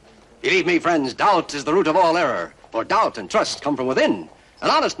doubt? Believe me, friends, doubt is the root of all error. For doubt and trust come from within. An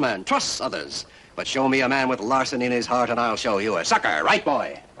honest man trusts others. But show me a man with larceny in his heart and I'll show you a sucker. Right,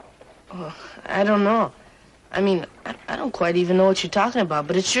 boy? Oh, I don't know. I mean, I don't quite even know what you're talking about,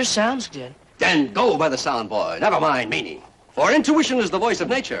 but it sure sounds good. Then go by the sound, boy. Never mind meaning. For intuition is the voice of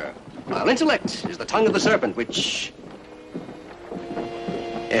nature, while intellect is the tongue of the serpent, which...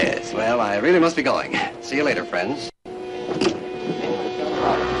 Yes, well, I really must be going. See you later, friends.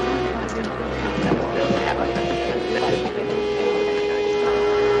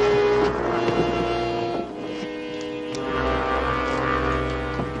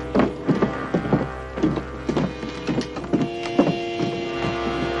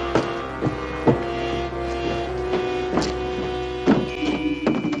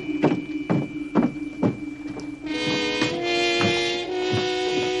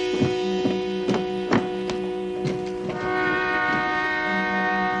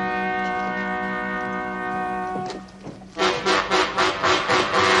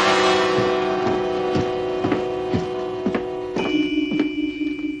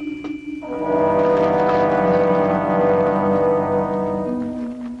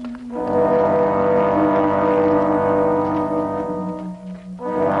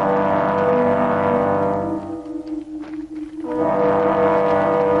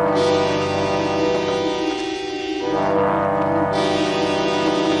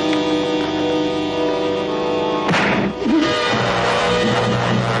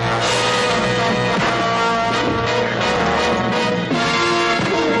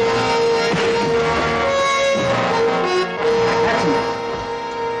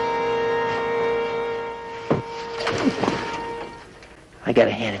 I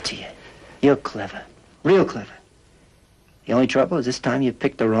gotta hand it to you. You're clever. Real clever. The only trouble is this time you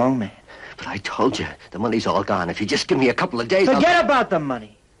picked the wrong man. But I told you, the money's all gone. If you just give me a couple of days, Forget about the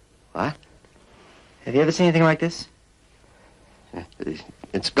money. What? Have you ever seen anything like this?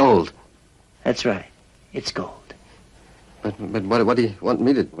 It's gold. That's right. It's gold. But what do you want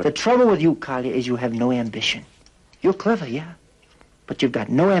me to... The trouble with you, Collier, is you have no ambition. You're clever, yeah. But you've got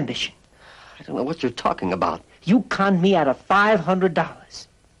no ambition. I don't know what you're talking about. You conned me out of $500.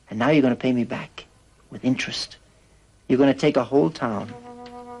 And now you're going to pay me back. With interest. You're going to take a whole town.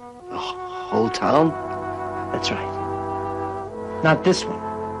 A whole town? That's right. Not this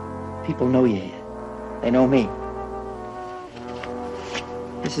one. People know you here. They know me.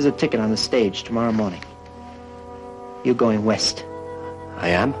 This is a ticket on the stage tomorrow morning. You're going west. I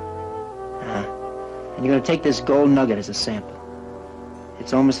am? Uh-huh. And you're going to take this gold nugget as a sample.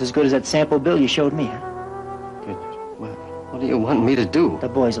 It's almost as good as that sample bill you showed me, huh? What do you want me to do? The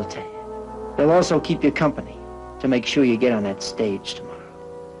boys will tell you. They'll also keep you company to make sure you get on that stage tomorrow.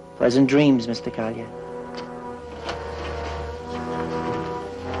 Pleasant dreams, Mr. Collier.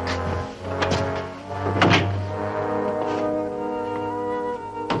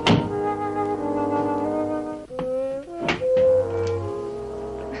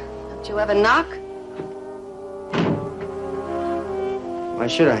 Don't you ever knock? Why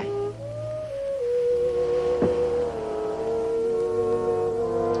should I?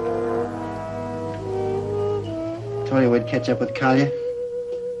 Told you we'd catch up with Collier.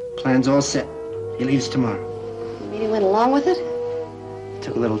 Plan's all set. He leaves tomorrow. The meeting went along with it?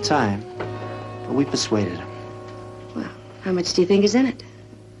 Took a little time, but we persuaded him. Well, how much do you think is in it?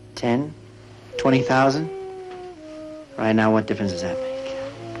 10, 20,000. Right now, what difference does that make?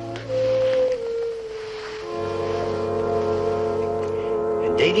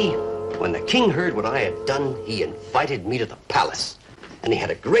 And Davy, when the king heard what I had done, he invited me to the palace. And he had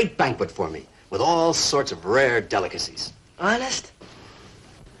a great banquet for me, with all sorts of rare delicacies. Honest?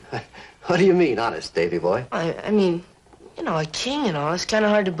 What do you mean, honest, Davy boy? I mean, you know, a king and all, it's kind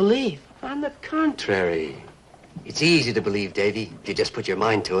of hard to believe. On the contrary. It's easy to believe, Davy, if you just put your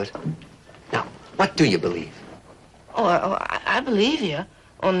mind to it. Now, what do you believe? Oh, I believe you.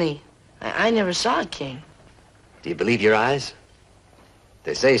 Only, I never saw a king. Do you believe your eyes?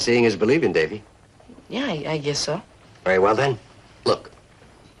 They say seeing is believing, Davy. Yeah, I guess so. Very well, then. Look.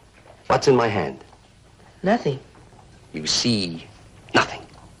 What's in my hand? Nothing. You see nothing.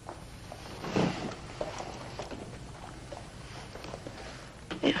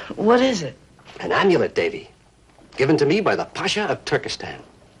 What is it? An amulet, Davy. Given to me by the Pasha of Turkestan.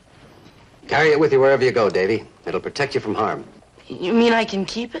 Carry it with you wherever you go, Davy. It'll protect you from harm. You mean I can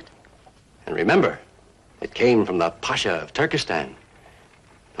keep it? And remember, It came from the Pasha of Turkestan.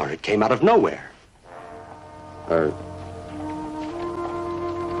 Or it came out of nowhere. Or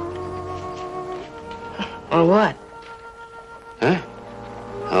what? Huh?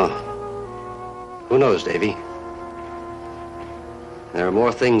 Oh. Who knows, Davy? There are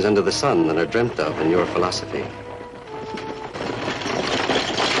more things under the sun than are dreamt of in your philosophy.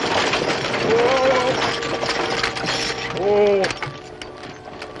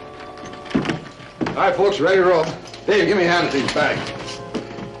 All right, folks, ready to roll. Dave, give me a hand with these bags.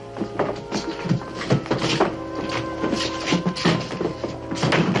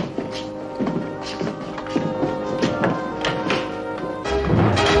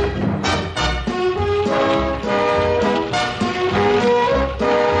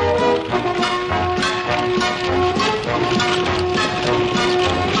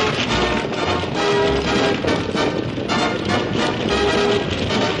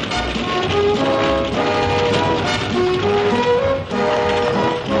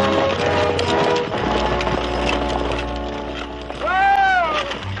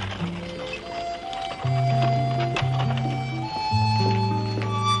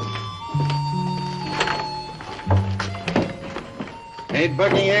 Ain't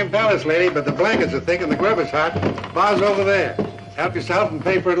Buckingham Palace, lady, but the blankets are thick and the grub is hot. Bar's over there. Help yourself and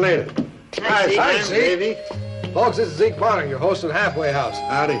pay for it later. Hi, Zeke. Davy. Folks, this is Zeke Bonner, your host at Halfway House.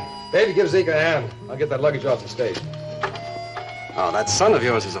 Howdy. Davy, give Zeke a hand. I'll get that luggage off the stage. Oh, that son of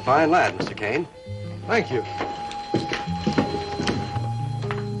yours is a fine lad, Mr. Kane. Thank you.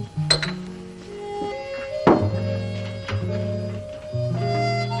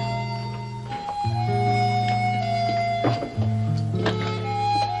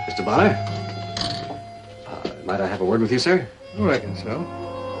 Mr. Bonner? Might I have a word with you, sir? I reckon so.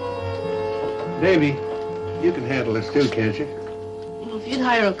 Davy, you can handle this too, can't you? Well, if you'd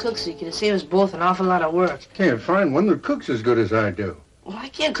hire a cook, Zeke, it'd save us both an awful lot of work. Can't find one that cooks as good as I do. Well, I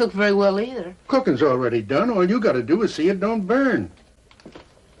can't cook very well either. Cooking's already done. All you gotta do is see it don't burn.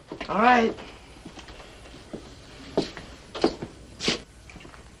 All right.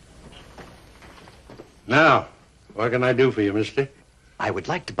 Now, what can I do for you, mister? I would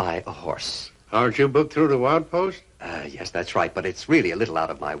like to buy a horse. Aren't you booked through the outpost? Yes, that's right, but it's really a little out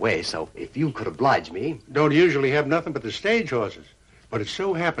of my way, so if you could oblige me... Don't usually have nothing but the stage horses. But it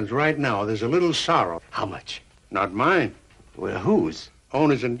so happens right now there's a little sorrow. How much? Not mine. Well, whose?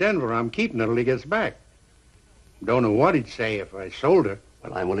 Owner's in Denver. I'm keeping her till he gets back. Don't know what he'd say if I sold her.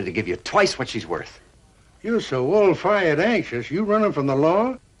 Well, I'm willing to give you twice what she's worth. You're so all-fired anxious. You running from the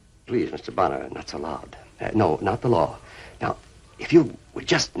law? Please, Mr. Bonner, that's allowed. No, not the law. Now, if you would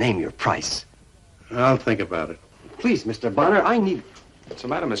just name your price. I'll think about it. Please, Mr. Bonner, I need... What's the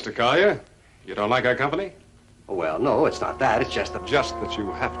matter, Mr. Collier? You don't like our company? Oh, well, no, it's not that. It's just that... Just that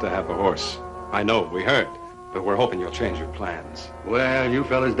you have to have a horse. I know, we heard. But we're hoping you'll change your plans. Well, you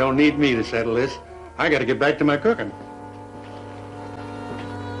fellas don't need me to settle this. I gotta get back to my cooking.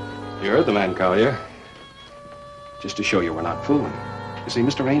 You heard the man, Collier. Just to show you we're not fooling. You see,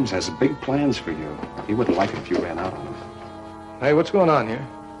 Mr. Ames has big plans for you. He wouldn't like it if you ran out on him. Hey, what's going on here?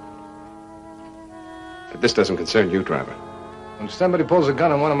 But this doesn't concern you, driver. When somebody pulls a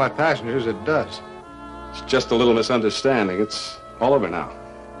gun on one of my passengers, it does. It's just a little misunderstanding. It's all over now.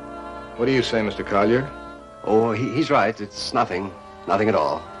 What do you say, Mr. Collier? Oh, he's right. It's nothing. Nothing at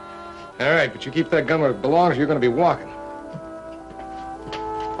all. All right, but you keep that gun where it belongs, or you're going to be walking.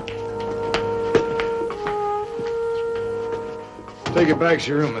 Take it back to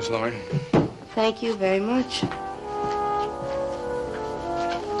your room, Miss Lauren. Thank you very much.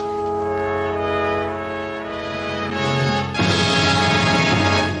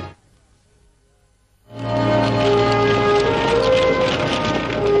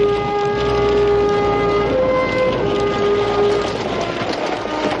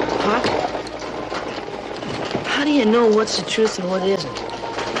 How do you know what's the truth and what isn't?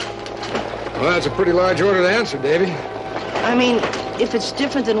 Well, that's a pretty large order to answer, Davy. I mean, if it's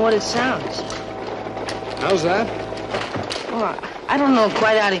different than what it sounds. How's that? Well, I don't know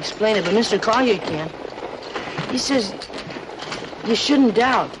quite how to explain it, but Mr. Collier can. He says you shouldn't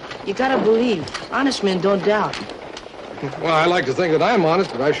doubt. You gotta believe. Honest men don't doubt. Well, I like to think that I'm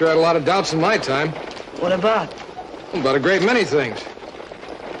honest, but I sure had a lot of doubts in my time. What about? About a great many things.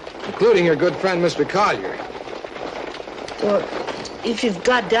 Including your good friend, Mr. Collier. Well, if you've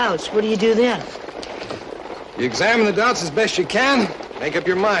got doubts, what do you do then? You examine the doubts as best you can, make up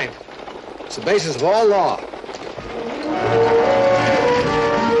your mind. It's the basis of all law.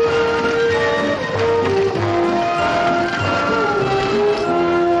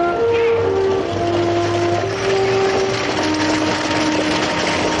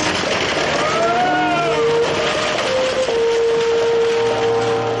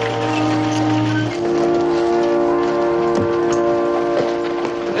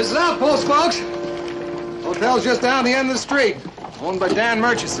 hotel's just down the end of the street, owned by Dan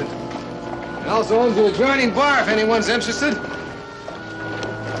Murchison. He also owns the adjoining bar if anyone's interested.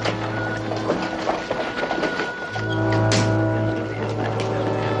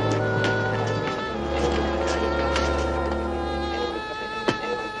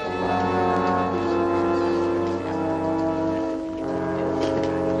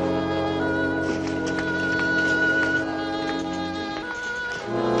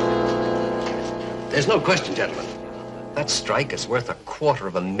 There's no question, gentlemen. That strike is worth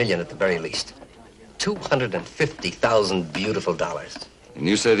 $250,000 at the very least. 250,000 beautiful dollars. And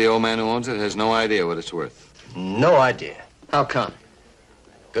you say the old man who owns it has no idea what it's worth? No idea. How come?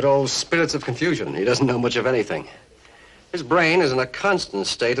 Good old spirits of confusion. He doesn't know much of anything. His brain is in a constant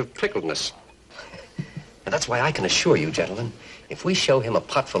state of trickledness. And that's why I can assure you, gentlemen, if we show him a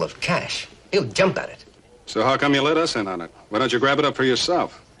pot full of cash, he'll jump at it. So how come you let us in on it? Why don't you grab it up for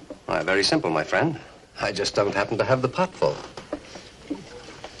yourself? Why, very simple, my friend. I just don't happen to have the pot full.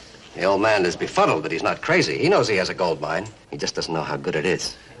 The old man is befuddled, but he's not crazy. He knows he has a gold mine. He just doesn't know how good it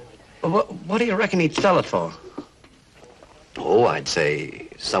is. Well, what do you reckon he'd sell it for? Oh, I'd say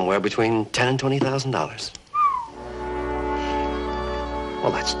somewhere between $10,000 and $20,000.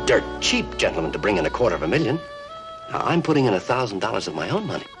 Well, that's dirt cheap, gentlemen, to bring in $250,000. Now, I'm putting in $1,000 of my own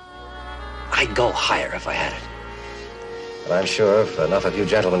money. I'd go higher if I had it. But I'm sure if enough of you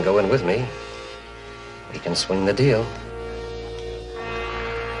gentlemen go in with me, we can swing the deal.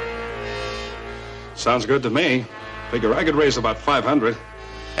 Sounds good to me. Figure I could raise about 500.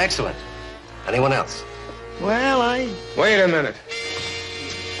 Excellent. Anyone else? Well, Wait a minute.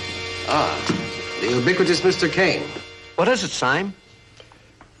 The ubiquitous Mr. Kane. What is it, Sime?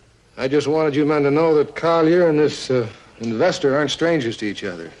 I just wanted you men to know that Collier and this investor aren't strangers to each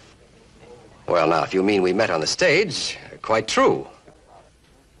other. Well, now, if you mean we met on the stage, quite true.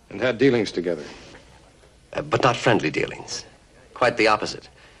 And had dealings together. But not friendly dealings. Quite the opposite,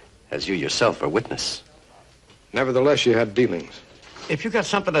 as you yourself are witness. Nevertheless, you had dealings. If you got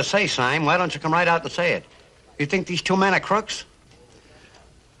something to say, Sime, why don't you come right out and say it? You think these two men are crooks?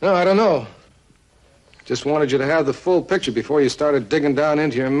 No, I don't know. Just wanted you to have the full picture before you started digging down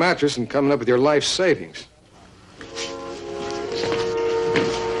into your mattress and coming up with your life savings.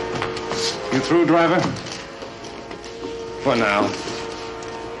 You through, driver? For now.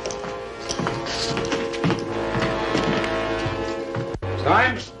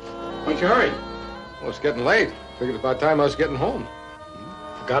 Time? Why don't you hurry? Well, it's getting late. Figured about time I was getting home.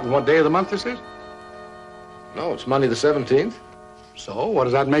 Forgotten what day of the month this is? No, it's Monday the 17th. So, what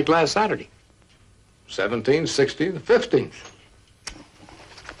does that make last Saturday? 17th, 16th, 15th.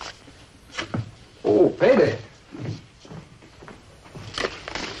 Oh, payday.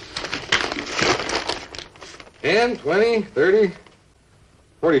 $10, $20, $30,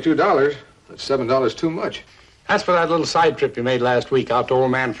 $42. That's $7 too much. That's for that little side trip you made last week out to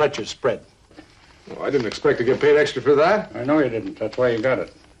old man Fletcher's spread. Well, I didn't expect to get paid extra for that. I know you didn't. That's why you got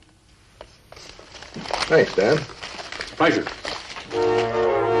it. Thanks, Dan. Pleasure.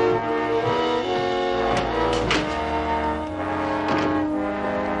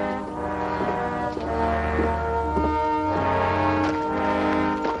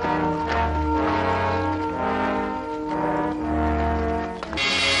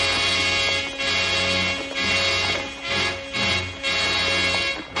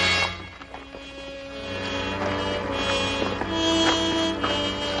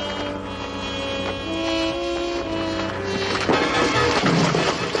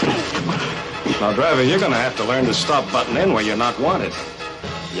 Now, driver, you're going to have to learn to stop butting in where you're not wanted.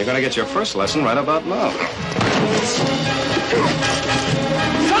 You're going to get your first lesson right about now.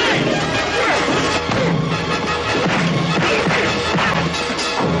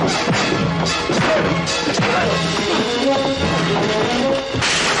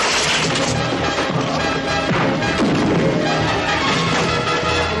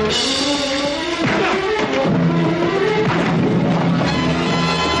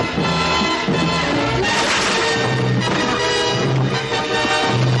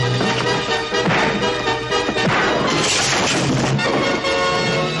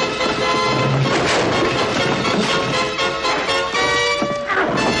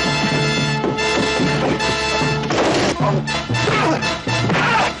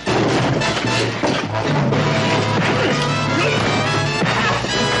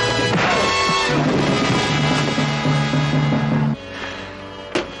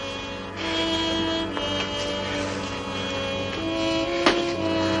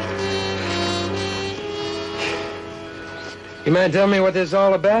 You mind telling me what this is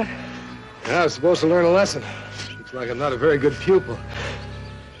all about? Yeah, I was supposed to learn a lesson. Looks like I'm not a very good pupil.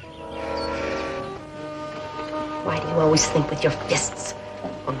 Why do you always think with your fists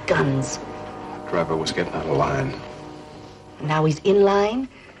or guns? Driver was getting out of line. Now he's in line?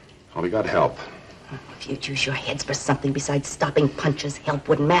 Oh, we got help. If you'd use your heads for something besides stopping punches, help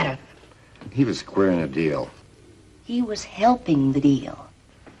wouldn't matter. He was squaring a deal. He was helping the deal.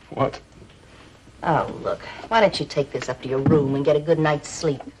 What? Oh, look, why don't you take this up to your room and get a good night's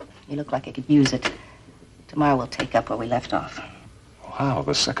sleep? You look like I could use it. Tomorrow we'll take up where we left off. How?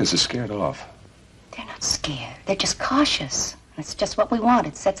 The suckers are scared off. They're not scared. They're just cautious. That's just what we want.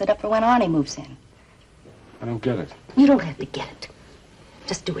 It sets it up for when Arnie moves in. I don't get it. You don't have to get it.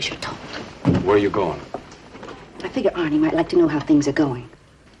 Just do as you're told. Where are you going? I figure Arnie might like to know how things are going.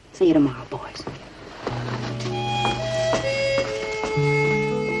 See you tomorrow, boys.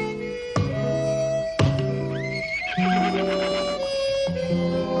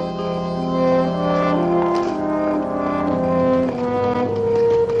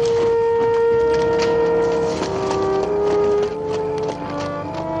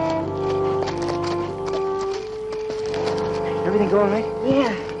 Everything going right?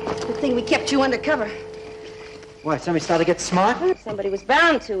 Yeah. Good thing we kept you undercover. What, somebody started to get smart? Somebody was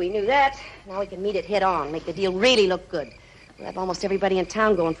bound to. We knew that. Now we can meet it head on, make the deal really look good. We'll have almost everybody in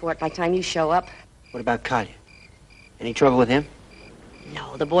town going for it by the time you show up. What about Collier? Any trouble with him?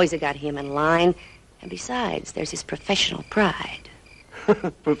 No, the boys have got him in line. And besides, there's his professional pride.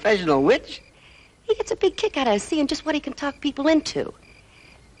 Professional witch? He gets a big kick out of seeing just what he can talk people into.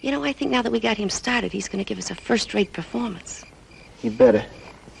 You know, I think now that we got him started, he's going to give us a first-rate performance. You better.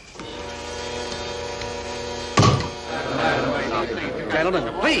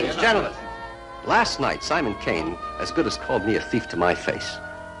 Gentlemen, please, gentlemen. Last night, Simon Kane as good as called me a thief to my face.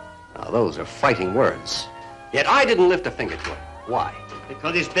 Now, those are fighting words. Yet I didn't lift a finger to him. Why?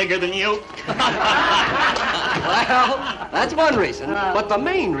 Because he's bigger than you. Well, that's one reason. But the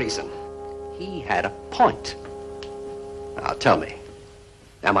main reason, he had a point. Now, tell me,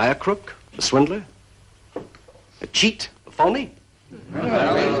 am I a crook, a swindler, a cheat, a phony?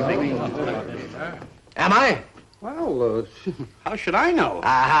 Am I? Well, how should I know?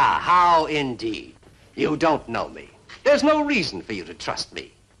 Aha, how indeed. You don't know me. There's no reason for you to trust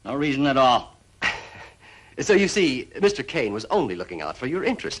me. No reason at all. So you see, Mr. Kane was only looking out for your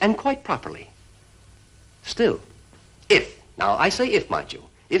interests, and quite properly. Still, now I say if, mind you,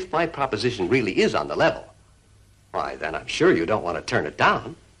 if my proposition really is on the level, why, then I'm sure you don't want to turn it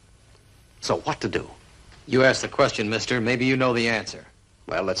down. So what to do? You asked the question, mister. Maybe you know the answer.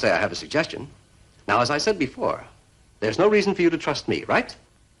 Well, let's say I have a suggestion. Now, as I said before, there's no reason for you to trust me, right?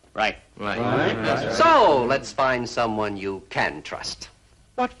 Right. Right. So, let's find someone you can trust.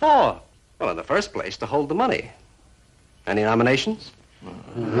 What for? Well, in the first place, to hold the money. Any nominations?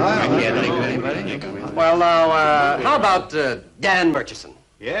 I can't think of anybody. Well, now, how about Dan Murchison?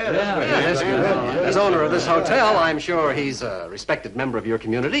 Yeah, that's good. As owner of this hotel, I'm sure he's a respected member of your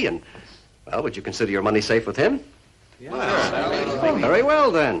community, and, well, would you consider your money safe with him? Yeah. Very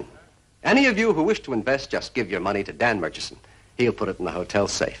well, then. Any of you who wish to invest, just give your money to Dan Murchison. He'll put it in the hotel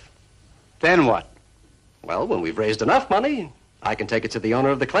safe. Then what? Well, when we've raised enough money, I can take it to the owner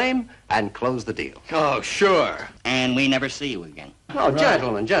of the claim and close the deal. Oh, sure. And we never see you again. Oh,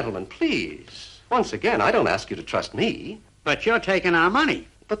 gentlemen, please. Once again, I don't ask you to trust me. But you're taking our money.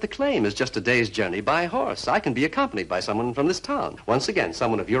 But the claim is just a day's journey by horse. I can be accompanied by someone from this town. Once again,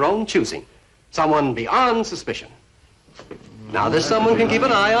 someone of your own choosing. Someone beyond suspicion. Now, this someone can keep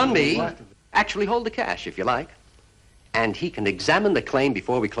an eye on me. Actually hold the cash, if you like. And he can examine the claim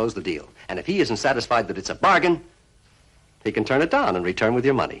before we close the deal. And if he isn't satisfied that it's a bargain, he can turn it down and return with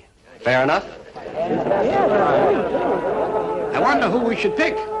your money. Fair enough? I wonder who we should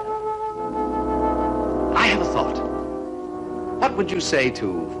pick. I have a thought. What would you say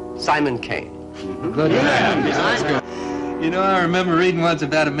to Simon Kane? Good. You know, I remember reading once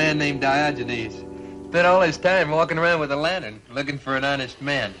about a man named Diogenes. Spent all his time walking around with a lantern, looking for an honest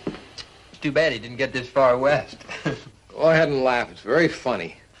man. It's too bad he didn't get this far west. Go ahead and laugh. It's very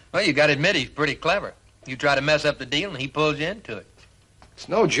funny. Well, you got to admit he's pretty clever. You try to mess up the deal, and he pulls you into it. It's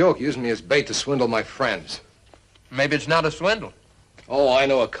no joke using me as bait to swindle my friends. Maybe it's not a swindle. Oh, I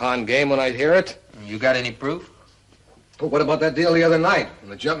know a con game when I hear it. You got any proof? Well, what about that deal the other night and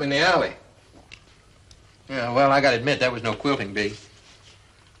the jump in the alley? Yeah, well, I got to admit, that was no quilting bee.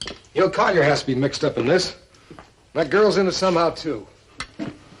 You know, Collier has to be mixed up in this. That girl's in it somehow, too.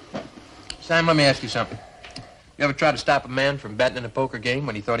 Sam, let me ask you something. You ever try to stop a man from betting in a poker game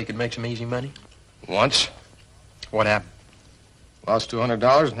when he thought he could make some easy money? Once. What happened? Lost $200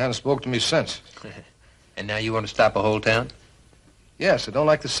 and hasn't spoke to me since. And now you want to stop a whole town? Yes, I don't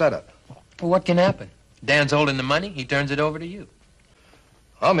like the setup. Well, what can happen? Dan's holding the money, he turns it over to you.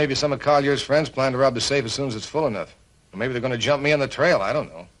 Well, maybe some of Collier's friends plan to rob the safe as soon as it's full enough. Or maybe they're going to jump me on the trail. I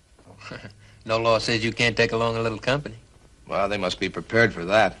don't know. No law says you can't take along a little company. Well, they must be prepared for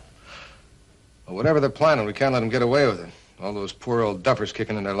that. Well, whatever they're planning, we can't let them get away with it. All those poor old duffers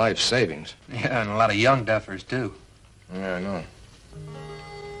kicking in their life savings. Yeah, and a lot of young duffers, too. Yeah, I know.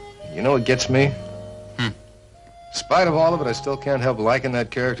 You know what gets me? In spite of all of it, I still can't help liking that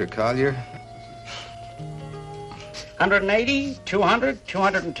character, Collier. 180, 200,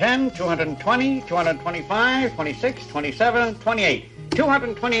 210, 220, 225, 26, 27, 28.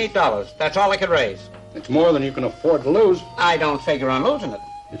 $228. That's all I could raise. It's more than you can afford to lose. I don't figure on losing it.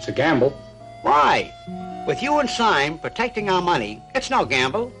 It's a gamble. Why? With you and Syme protecting our money, it's no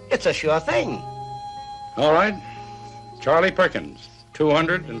gamble. It's a sure thing. All right. Charlie Perkins,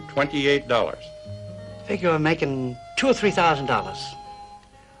 $228. Figure I'm making $2,000 or $3,000.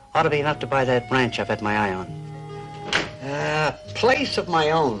 Ought to be enough to buy that ranch I've had my eye on. Place of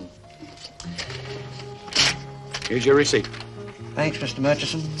my own. Here's your receipt. Thanks, Mr.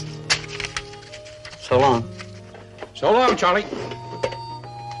 Murchison. So long. So long, Charlie.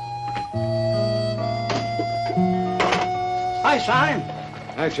 Hi, Syme.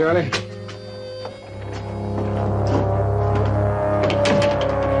 Hi, Charlie.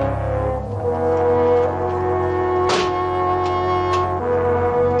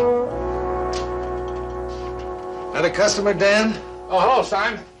 That a customer, Dan? Oh, hello,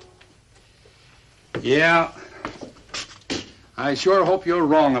 Syme. Yeah. I sure hope you're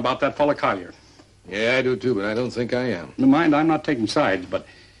wrong about that fellow Collier. Yeah, I do too, but I don't think I am. Never mind, I'm not taking sides, but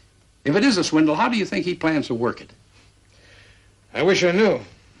if it is a swindle, how do you think he plans to work it? I wish I knew.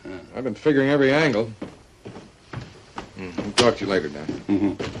 I've been figuring every angle. I'll talk to you later,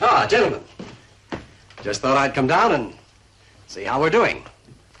 Dan. Ah, gentlemen. Just thought I'd come down and see how we're doing.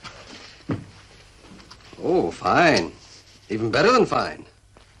 Oh, fine. Even better than fine.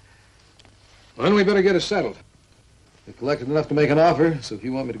 Well, then we better get it settled. We've collected enough to make an offer, so if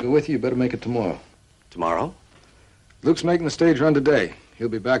you want me to go with you, you better make it tomorrow. Tomorrow? Luke's making the stage run today. He'll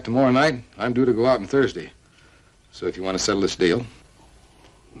be back tomorrow night. I'm due to go out on Thursday. So if you want to settle this deal.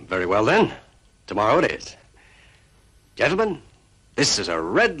 Very well, then. Tomorrow it is. Gentlemen, this is a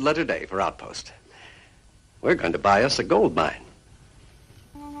red-letter day for Outpost. We're going to buy us a gold mine.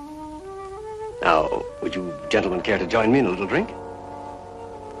 Now, would you gentlemen care to join me in a little drink?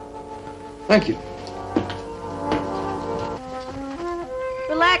 Thank you.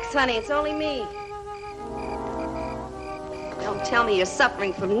 Relax, honey. It's only me. Don't tell me you're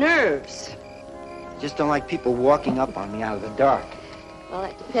suffering from nerves. Just don't like people walking up on me out of the dark. Well,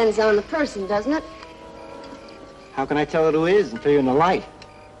 that depends on the person, doesn't it? How can I tell it who is until you're in the light?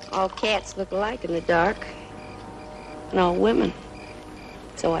 All cats look alike in the dark. And all women.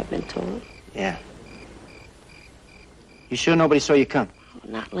 So I've been told. Yeah. You sure nobody saw you come?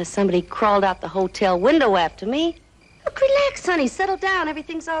 Not unless somebody crawled out the hotel window after me. Look, relax, honey. Settle down.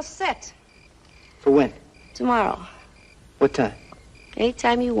 Everything's all set. For when? Tomorrow. What time?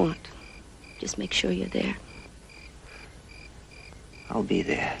 Anytime you want. Just make sure you're there. I'll be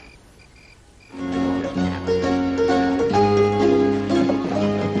there.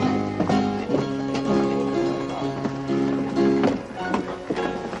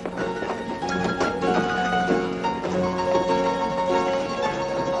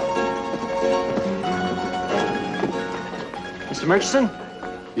 Mr. Murchison?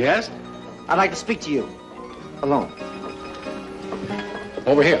 Yes? I'd like to speak to you. Alone.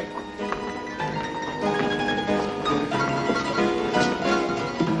 Over here.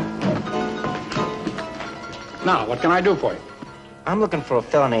 Now, what can I do for you? I'm looking for a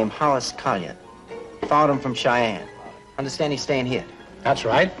fellow named Hollis Collier. Followed him from Cheyenne. Understand he's staying here. That's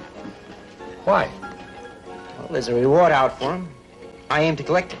right. Why? Well, there's a reward out for him. I aim to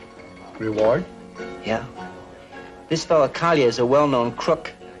collect it. Reward? Yeah. This fellow Collier is a well-known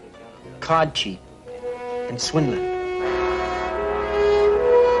crook, card cheat, and swindler.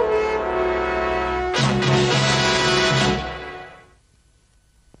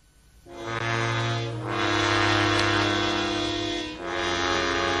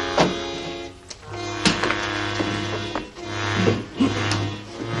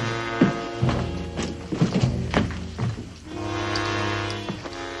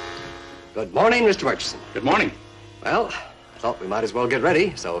 Good morning, Mr. Murchison. Good morning. Well, I thought we might as well get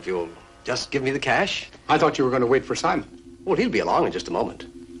ready, so if you'll just give me the cash. I thought you were going to wait for Simon. Well, he'll be along in just a moment.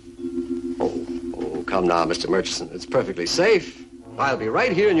 Oh, come now, Mr. Murchison. It's perfectly safe. I'll be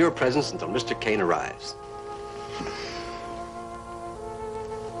right here in your presence until Mr. Kane arrives.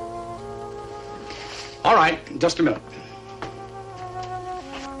 All right, just a minute.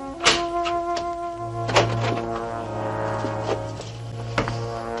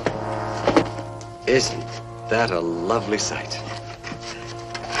 Isn't that a lovely sight?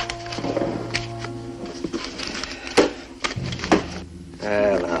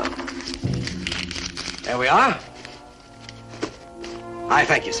 Well, now. There we are. I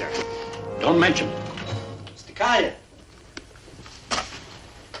thank you, sir. Don't mention. Mr. Collier.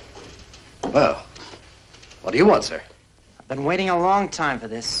 Well, what do you want, sir? I've been waiting a long time for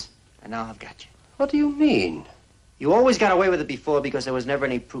this, and now I've got you. What do you mean? You always got away with it before because there was never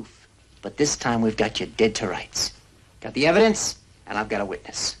any proof. But this time we've got you dead to rights. Got the evidence, and I've got a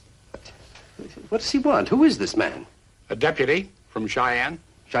witness. What does he want? Who is this man? A deputy from Cheyenne.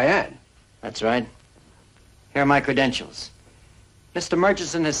 Cheyenne? That's right. Here are my credentials. Mr.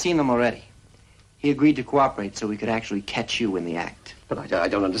 Murchison has seen them already. He agreed to cooperate so we could actually catch you in the act. But I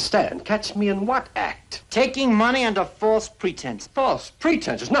don't understand. Catch me in what act? Taking money under false pretense. False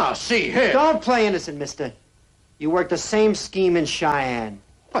pretenses? Now, see here. Don't play innocent, mister. You worked the same scheme in Cheyenne.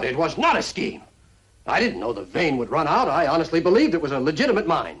 But it was not a scheme. I didn't know the vein would run out. I honestly believed it was a legitimate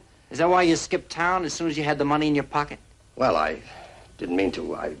mine. Is that why you skipped town as soon as you had the money in your pocket? Well, I didn't mean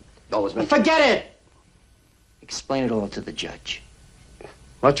to. I always meant... Forget it! Explain it all to the judge.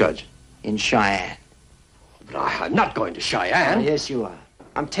 What judge? In Cheyenne. But I'm not going to Cheyenne. Oh, yes, you are.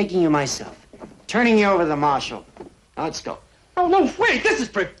 I'm taking you myself. Turning you over to the marshal. Now, let's go. Oh, no, wait! This is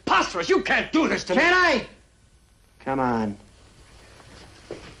preposterous! You can't do this to me! Can I? Come on.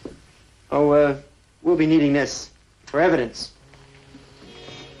 Oh, we'll be needing this for evidence.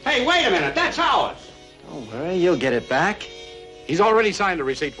 Hey, wait a minute. That's ours. Don't worry, you'll get it back. He's already signed a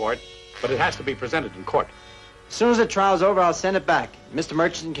receipt for it, but it has to be presented in court. As soon as the trial's over, I'll send it back. Mr.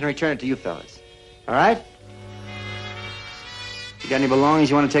 Murchison can return it to you fellas. All right? You got any belongings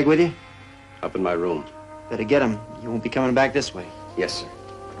you want to take with you? Up in my room. Better get them. You won't be coming back this way. Yes, sir.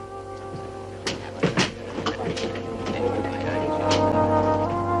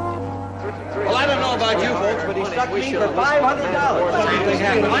 Well, I don't know about you folks, but he stuck me for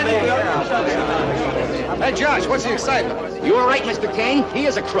 $500. Hey, Josh, what's the excitement? You all right, Mr. Kane? He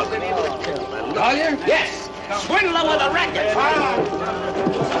is a crook. Collier? Yes. Swindler with a racket.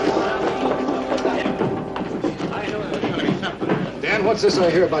 Dan, what's this I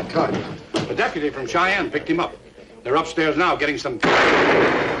hear about Collier? The deputy from Cheyenne picked him up. They're upstairs now getting some...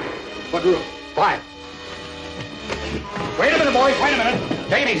 What room? 5. Wait a minute, boys. Wait a minute.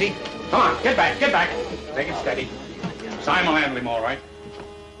 Take it easy. Come on. Get back. Get back. Take it steady. Simon will handle him all right.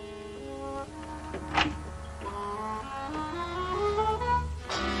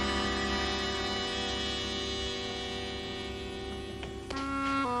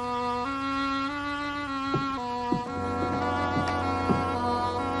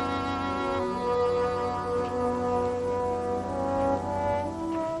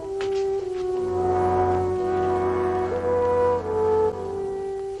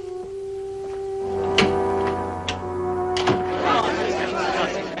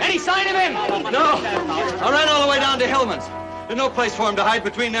 There's no place for him to hide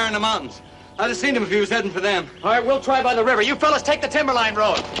between there and the mountains. I'd have seen him if he was heading for them. All right, we'll try by the river. You fellas take the Timberline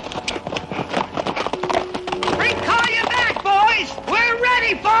Road. Bring Collier back, boys! We're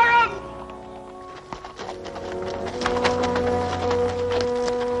ready for him!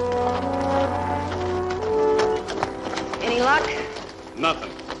 Any luck?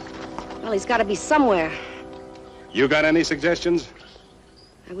 Nothing. Well, he's got to be somewhere. You got any suggestions?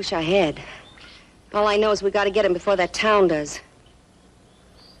 I wish I had. All I know is we got to get him before that town does.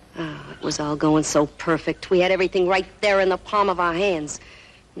 Oh, it was all going so perfect. We had everything right there in the palm of our hands.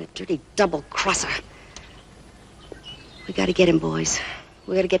 And that dirty double-crosser. We got to get him, boys.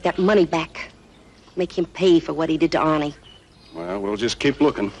 We got to get that money back. Make him pay for what he did to Arnie. Well, we'll just keep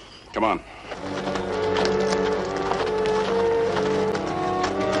looking. Come on.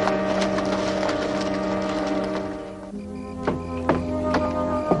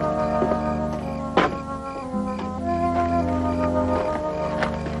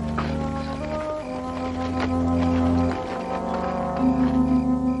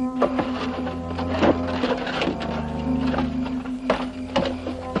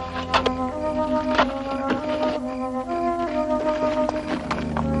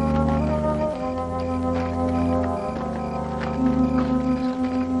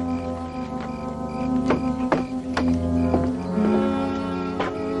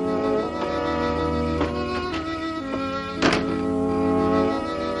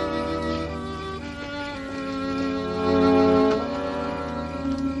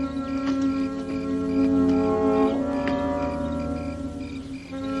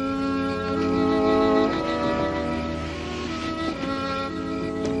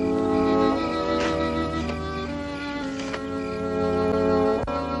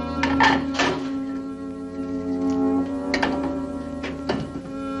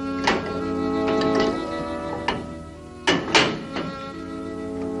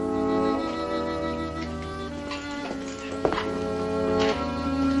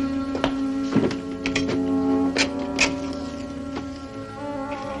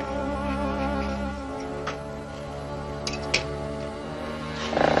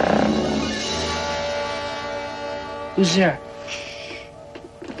 Who's there?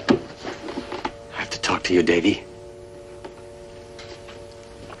 I have to talk to you, Davy.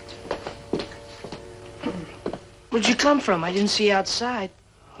 Where'd you come from? I didn't see you outside.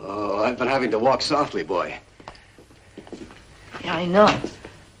 Oh, I've been having to walk softly, boy. Yeah, I know.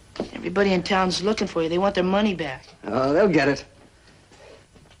 Everybody in town's looking for you. They want their money back. Oh, they'll get it.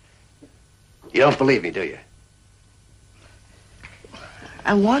 You don't believe me, do you?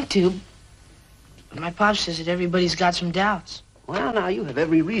 I want to, but my pop says that everybody's got some doubts. Well, now, you have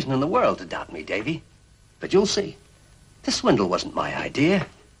every reason in the world to doubt me, Davy. But you'll see. This swindle wasn't my idea.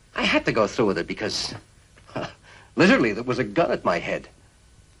 I had to go through with it because, literally, there was a gun at my head.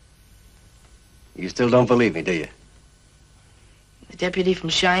 You still don't believe me, do you? The deputy from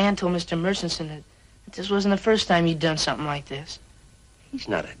Cheyenne told Mr. Murchison that this wasn't the first time he'd done something like this. He's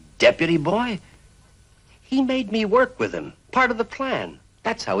not a deputy, boy. He made me work with him. Part of the plan.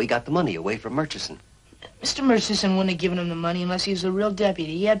 That's how he got the money away from Murchison. Mr. Murchison wouldn't have given him the money unless he was a real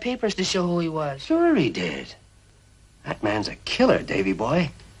deputy. He had papers to show who he was. Sure he did. That man's a killer, Davy boy.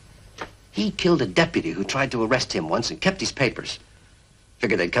 He killed a deputy who tried to arrest him once and kept his papers.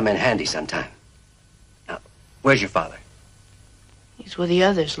 Figured they'd come in handy sometime. Now, where's your father? He's with the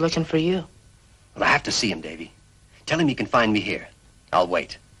others, looking for you. Well, I have to see him, Davy. Tell him he can find me here. I'll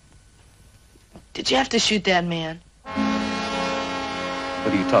wait. Did you have to shoot that man?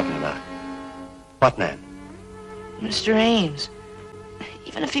 What are you talking about? What man? Mr. Ames.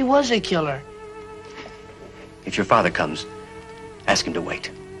 Even if he was a killer. If your father comes, ask him to wait.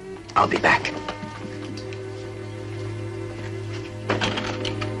 I'll be back.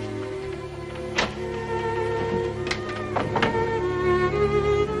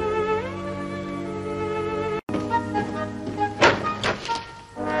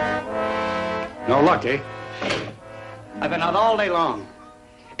 No luck, eh? I've been out all day long.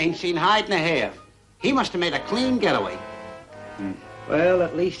 Ain't seen hide nor hair. He must have made a clean getaway. Well,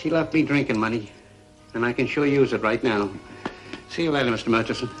 at least he left me drinking money. And I can sure use it right now. See you later, Mr.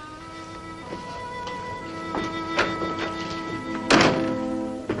 Murchison.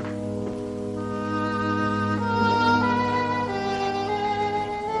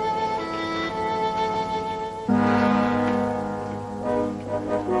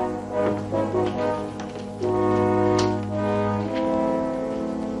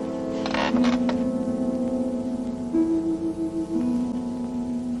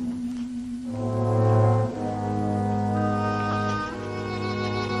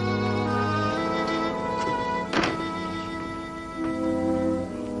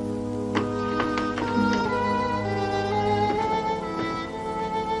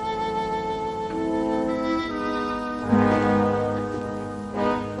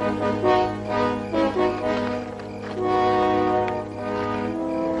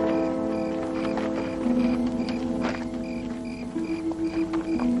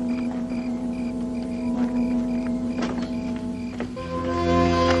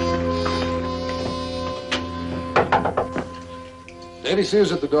 Davy, see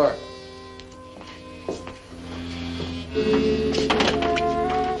who's at the door.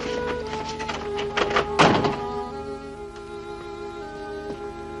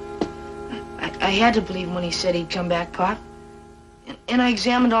 I had to believe him when he said he'd come back, Pop. And I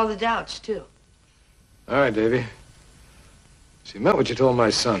examined all the doubts, too. All right, Davy. So you meant what you told my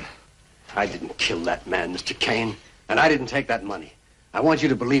son. I didn't kill that man, Mr. Kane. And I didn't take that money. I want you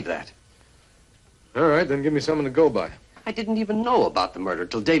to believe that. All right, then give me something to go by. I didn't even know about the murder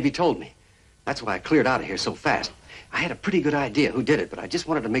till Davy told me. That's why I cleared out of here so fast. I had a pretty good idea who did it, but I just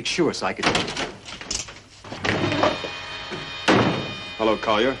wanted to make sure so I could... Hello,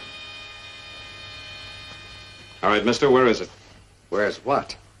 Collier. All right, mister, where is it? Where's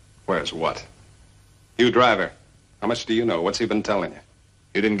what? Where's what? You driver. How much do you know? What's he been telling you?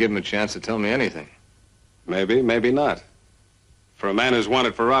 You didn't give him a chance to tell me anything. Maybe, maybe not. For a man who's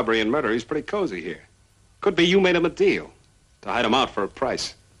wanted for robbery and murder, he's pretty cozy here. Could be you made him a deal to hide him out for a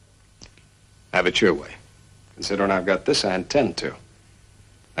price. Have it your way. Considering I've got this, I intend to.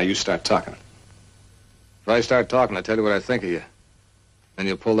 Now you start talking. If I start talking, I'll tell you what I think of you. Then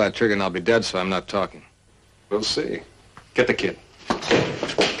you'll pull that trigger and I'll be dead, so I'm not talking. We'll see. Get the kid.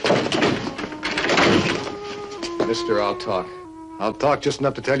 Mister, I'll talk. I'll talk just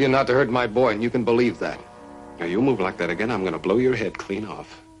enough to tell you not to hurt my boy, and you can believe that. Now, you move like that again, I'm gonna blow your head clean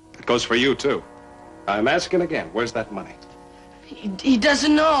off. It goes for you, too. I'm asking again, where's that money? He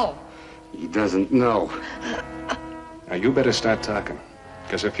doesn't know. He doesn't know. Now, you better start talking.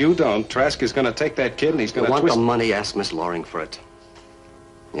 Because if you don't, Trask is gonna take that kid and he's gonna You want twist... the money, ask Miss Loring for it.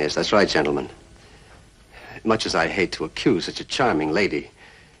 Yes, that's right, gentlemen. Much as I hate to accuse such a charming lady,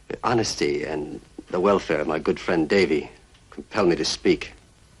 honesty and The welfare of my good friend Davy compelled me to speak.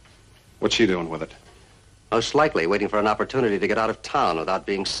 What's she doing with it? Most likely waiting for an opportunity to get out of town without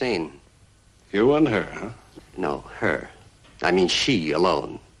being seen. You and her, huh? No, her. I mean she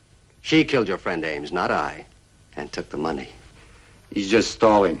alone. She killed your friend Ames, not I, and took the money. He's just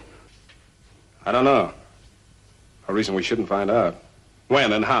stalling. I don't know. A reason we shouldn't find out.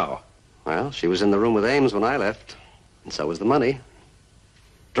 When and how? Well, she was in the room with Ames when I left, and so was the money.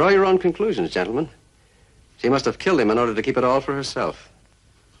 Draw your own conclusions, gentlemen. She must have killed him in order to keep it all for herself.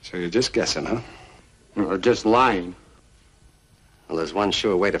 So you're just guessing, huh? Or just lying. Well, there's one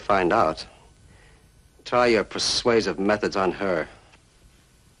sure way to find out. Try your persuasive methods on her.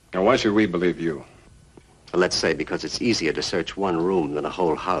 Now, why should we believe you? Well, let's say because it's easier to search one room than a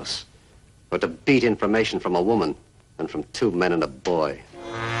whole house. Or to beat information from a woman than from two men and a boy.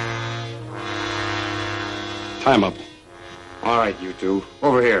 Time up. All right, you two.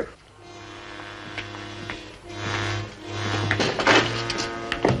 Over here.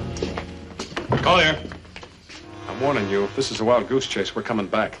 Collier. I'm warning you, if this is a wild goose chase, we're coming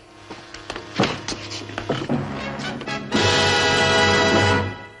back.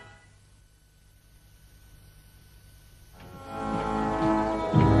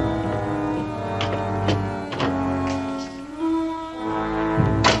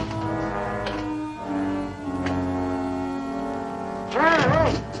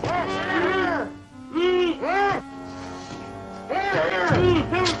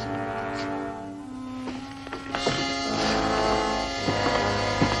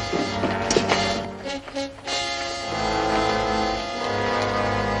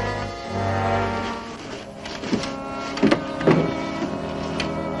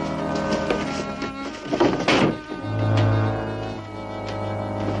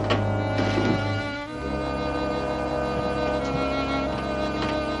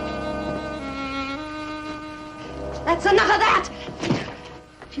 That's enough of that!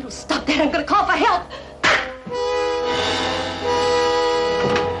 If you don't stop that, I'm gonna call for help!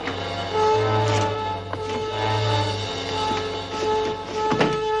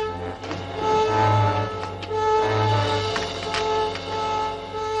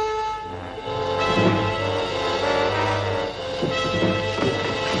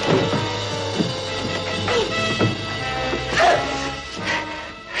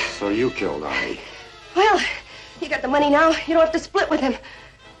 So you killed Arnie. Well, you got the money now. You don't have to split with him.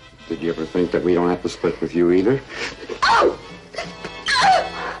 Did you ever think that we don't have to split with you either? Oh!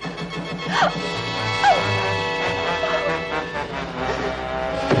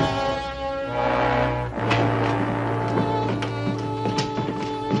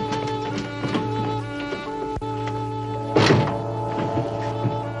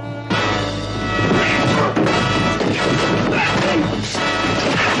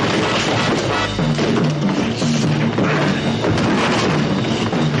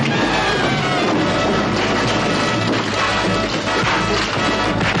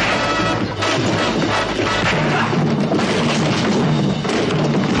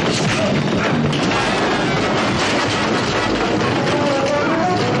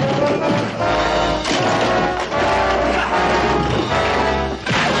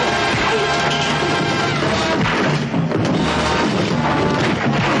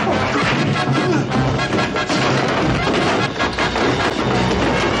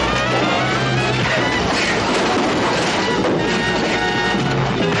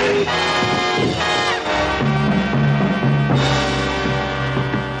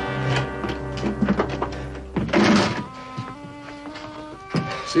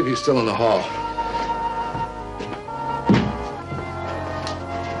 See if he's still in the hall.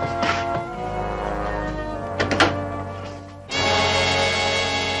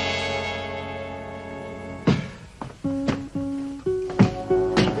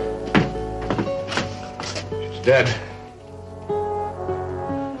 She's dead.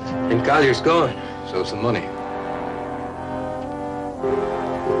 And Collier's gone. So's the money.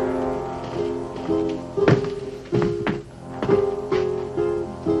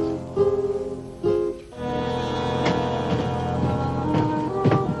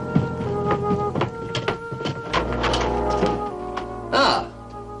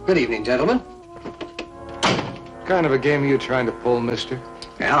 Good evening, gentlemen. What kind of a game are you trying to pull, mister?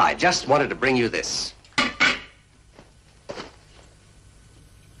 Well, I just wanted to bring you this.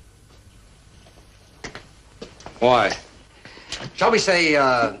 Why? Shall we say,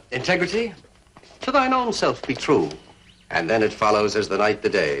 integrity? To thine own self be true, and then it follows as the night the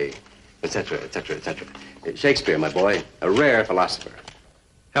day, etc., etc., etc. Shakespeare, my boy, a rare philosopher.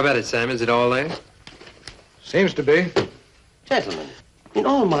 How about it, Sam? Is it all there? Seems to be. Gentlemen, In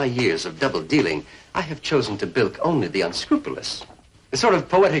all my years of double dealing, I have chosen to bilk only the unscrupulous. A sort of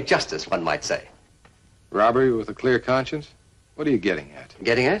poetic justice, one might say. Robbery with a clear conscience? What are you getting at?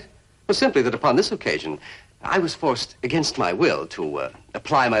 Getting at? Well, simply that upon this occasion, I was forced against my will to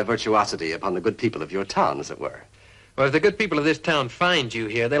apply my virtuosity upon the good people of your town, as it were. Well, if the good people of this town find you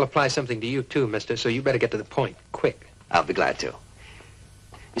here, they'll apply something to you too, mister, so you better get to the point, quick. I'll be glad to.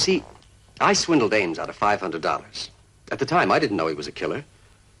 You see, I swindled Ames out of $500. At the time, I didn't know he was a killer.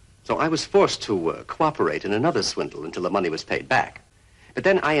 So I was forced to cooperate in another swindle until the money was paid back. But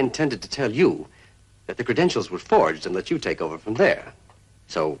then I intended to tell you that the credentials were forged and let you take over from there.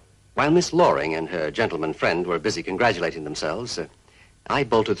 So while Miss Loring and her gentleman friend were busy congratulating themselves, I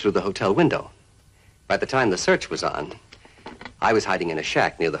bolted through the hotel window. By the time the search was on, I was hiding in a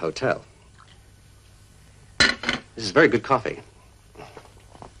shack near the hotel. This is very good coffee.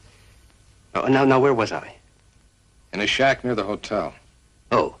 Oh, now, where was I? In a shack near the hotel.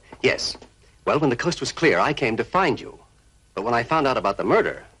 Oh, yes. Well, when the coast was clear, I came to find you. But when I found out about the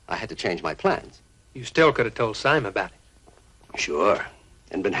murder, I had to change my plans. You still could have told Simon about it. Sure.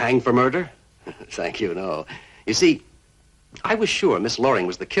 And been hanged for murder? Thank you, no. You see, I was sure Miss Loring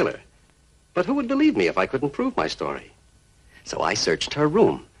was the killer. But who would believe me if I couldn't prove my story? So I searched her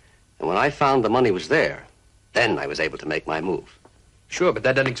room. And when I found the money was there, then I was able to make my move. Sure, but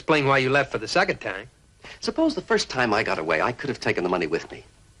that doesn't explain why you left for the second time. Suppose the first time I got away, I could have taken the money with me.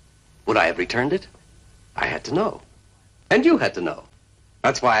 Would I have returned it? I had to know. And you had to know.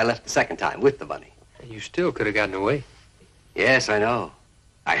 That's why I left the second time with the money. You still could have gotten away. Yes, I know.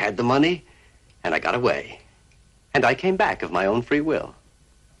 I had the money, and I got away. And I came back of my own free will.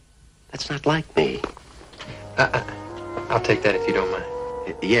 That's not like me. I'll take that if you don't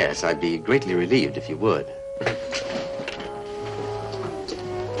mind. Yes, I'd be greatly relieved if you would.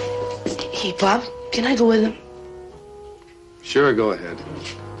 Hey, Bob, can I go with him? Sure, go ahead.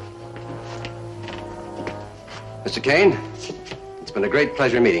 Mr. Kane, it's been a great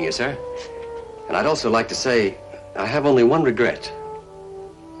pleasure meeting you, sir. And I'd also like to say I have only one regret.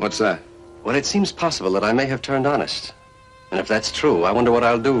 What's that? Well, it seems possible that I may have turned honest. And if that's true, I wonder what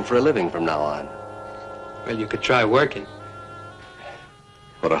I'll do for a living from now on. Well, you could try working.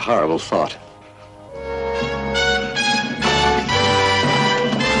 What a horrible thought.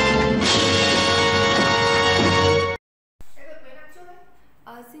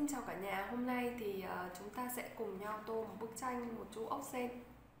 Xin chào cả nhà, hôm nay thì chúng ta sẽ cùng nhau tô một bức tranh một chú ốc sên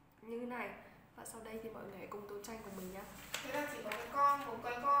như thế này. Và sau đây thì mọi người hãy cùng tô tranh của mình nhé. Thế là chỉ có một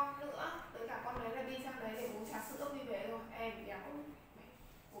cái con nữa, tới cả con đấy là đi sang đấy để uống trà sữa đi về thôi. Em béo,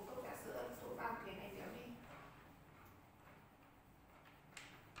 uống cốc trà sữa số bao tiền em béo đi.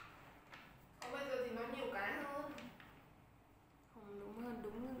 Còn bây giờ thì nó nhiều cái hơn. Không, đúng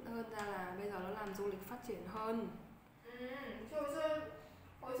hơn ra là bây giờ nó làm du lịch phát triển hơn.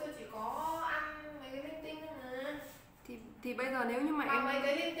 Hồi xưa chỉ có ăn mấy cái linh tinh thôi mà. Thì bây giờ nếu như mà em... mấy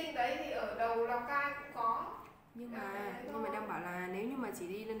cái linh tinh đấy thì ở đầu Lào Cai cũng có. Nhưng mà đang bảo là nếu như mà chỉ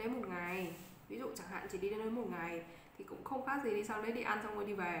đi lên đấy một ngày, ví dụ chẳng hạn chỉ đi lên đấy một ngày thì cũng không khác gì đi sang đấy đi ăn xong rồi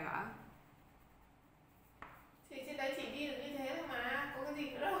đi về cả. Thì trên đấy chỉ đi được như thế thôi mà, có cái gì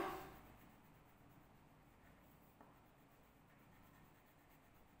nữa đâu.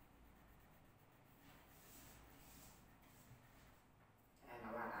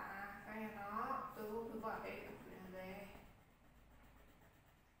 Nó bảo là cái nó từ vợ về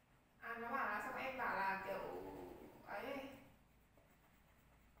nó bảo là xong em bảo là kiểu ấy,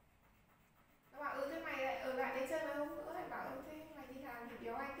 nó bảo thế mày lại ở lại đấy chơi mấy hôm nữa, em bảo thế mày đi làm thì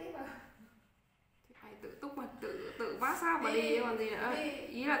béo anh tiếp à. Thì mày tự túc mà tự vác sao mà đi còn gì nữa.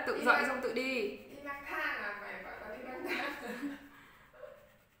 Ý là tự dậy xong tự đi. Đi lang thang à, mày bảo là đi lang thang.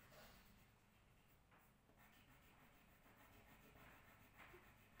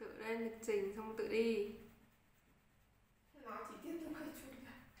 Tự lên lịch trình xong tự đi. Nó chỉ tiếp tục hay chủ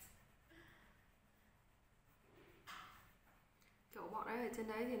nhật. Kiểu bọn ấy ở trên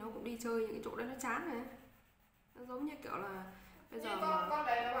đấy thì nó cũng đi chơi những cái chỗ đấy nó chán này. Nó giống như kiểu là bây giờ con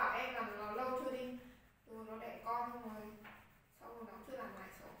đấy nó bảo em làm nó lâu chưa đi. Rồi nó đẻ con xong rồi nó chưa làm lại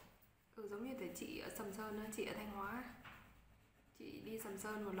rồi. Giống như thể chị ở Sầm Sơn á, chị ở Thanh Hóa. Chị đi Sầm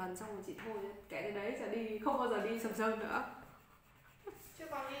Sơn một lần xong rồi chị thôi kể từ đấy sẽ đi không bao giờ đi Sầm Sơn nữa. Chứ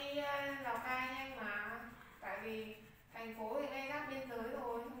còn đi Lào Cai nhanh mà. Tại vì thành phố thì ngay giáp biên giới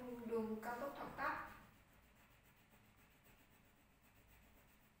rồi, đường cao tốc thẳng tắp.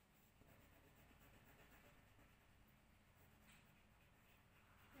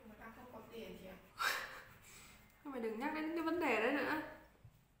 Nhưng mà ta không có tiền chị ạ. Mày đừng nhắc đến cái vấn đề đấy nữa.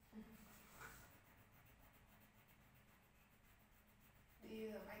 Đi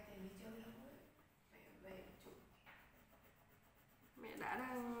giờ vay tiền đi chơi lắm ấy. Mẹ về chụp. Mẹ đã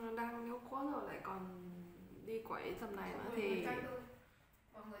đang nấu quá rồi lại còn đi quẩy tầm này nữa thì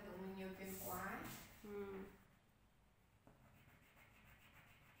mọi người tưởng mình nhiều tiền quá ấy.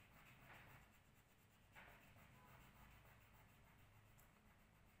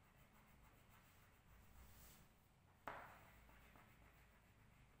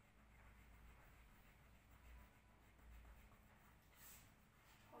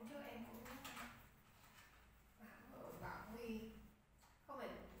 Hôm trước em cũng bảo Huy, không phải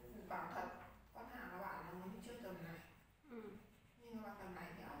bảo thật, con Hà nó bảo là muốn đi chơi tầm này. Nhưng mà tầm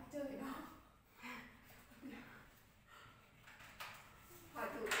này thì không chơi đâu. Hỏi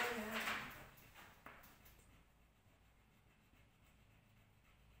thử coi nha.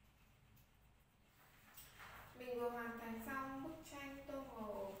 Mình vừa hoàn thành xong bức tranh tô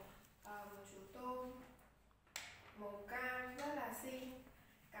màu một chú tôm màu cam rất là xinh.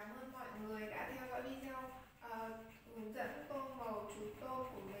 Cảm ơn mọi người đã theo dõi video hướng dẫn tô màu chú tôm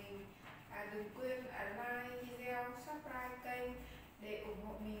của mình. Đừng quên like video, subscribe kênh để ủng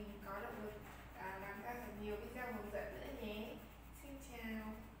hộ mình có động lực làm ra thật nhiều video hướng dẫn nữa nhé. Xin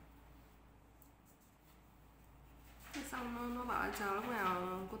chào. Thế xong nó bảo chờ lúc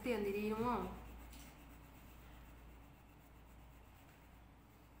nào có tiền thì đi đúng không?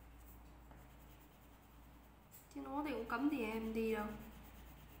 Chứ nó thì cũng cấm thì em đi đâu.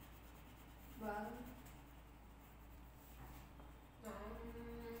 Vâng.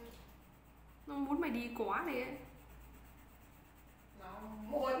 Nó muốn mày đi quá đi ấy. Nó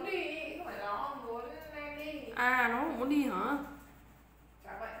muốn đi, không phải nó muốn em đi. À, nó cũng muốn đi hả?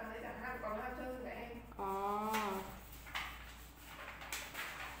 Chả vậy, thằng ấy chẳng hạn còn ham chơi với em.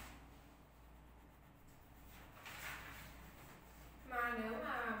 Mà nếu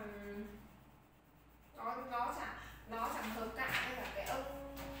mà nó chẳng hợp cạn với cả cái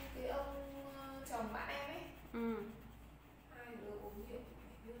ông chồng bạn em ấy. Hai đứa uống rượu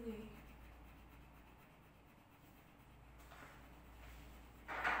như gì.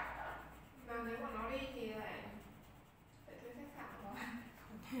 Mà nếu mà nó đi thì lại phải thuê khách sạn rồi.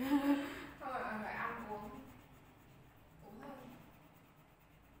 Thôi phải ăn uống hơn.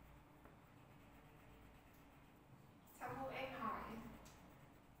 Xong hôm em hỏi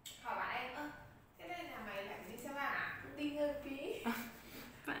bạn em thế nên là mày lại đi xem à? Đi ngơi tí.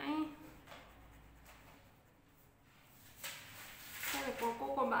 Vậy thế là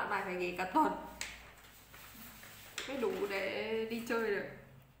cô con bạn này phải nghỉ cả tuần mới đủ để đi chơi được.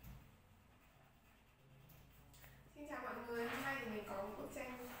 Xin chào mọi người, hôm nay thì mình có một bức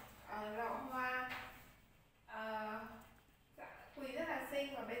tranh lọ hoa Quỳ rất là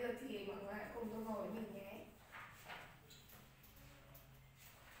xinh và bây giờ thì mọi người hãy cùng tôi ngồi với mình nhé.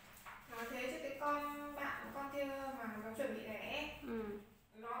 Nói thế chứ cái con kia mà nó chuẩn bị đẻ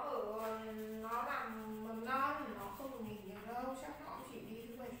nó làm mầm non, nó không được nghỉ nhiều đâu, chắc nó cũng chỉ đi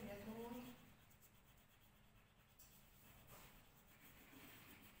thứ 7 chủ nhật thôi.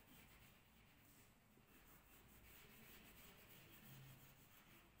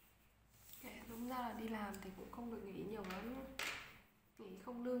 Đúng ra là đi làm thì cũng không được nghỉ nhiều lắm. Nghỉ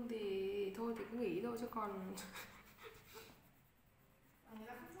không lương thì thôi thì cứ nghỉ thôi chứ còn người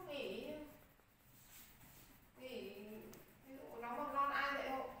ta không cho nghỉ. Nghỉ ví dụ nó mầm non ai dạy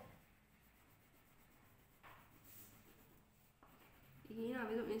hộ. ý nghĩ là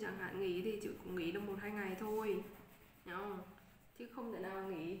ví dụ như chẳng hạn nghỉ thì chỉ cũng nghỉ được 1-2 ngày thôi, hiểu không? Chứ không thể nào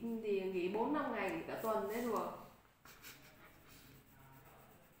nghỉ thì nghỉ 4-5 ngày, nghỉ cả tuần đấy được.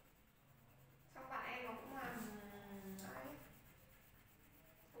 Xong bạn em nó cũng làm đấy,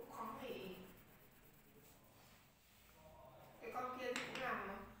 cũng khó nghỉ. Cái con kia thì cũng làm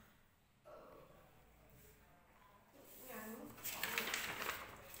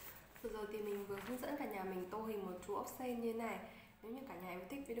Vừa rồi thì mình vừa hướng dẫn cả nhà mình tô hình một chú ốc sên như thế này. Nếu như cả nhà yêu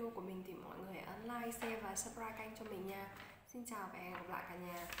thích video của mình thì mọi người hãy ấn like, share và subscribe kênh cho mình nha. Xin chào và hẹn gặp lại cả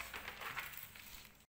nhà.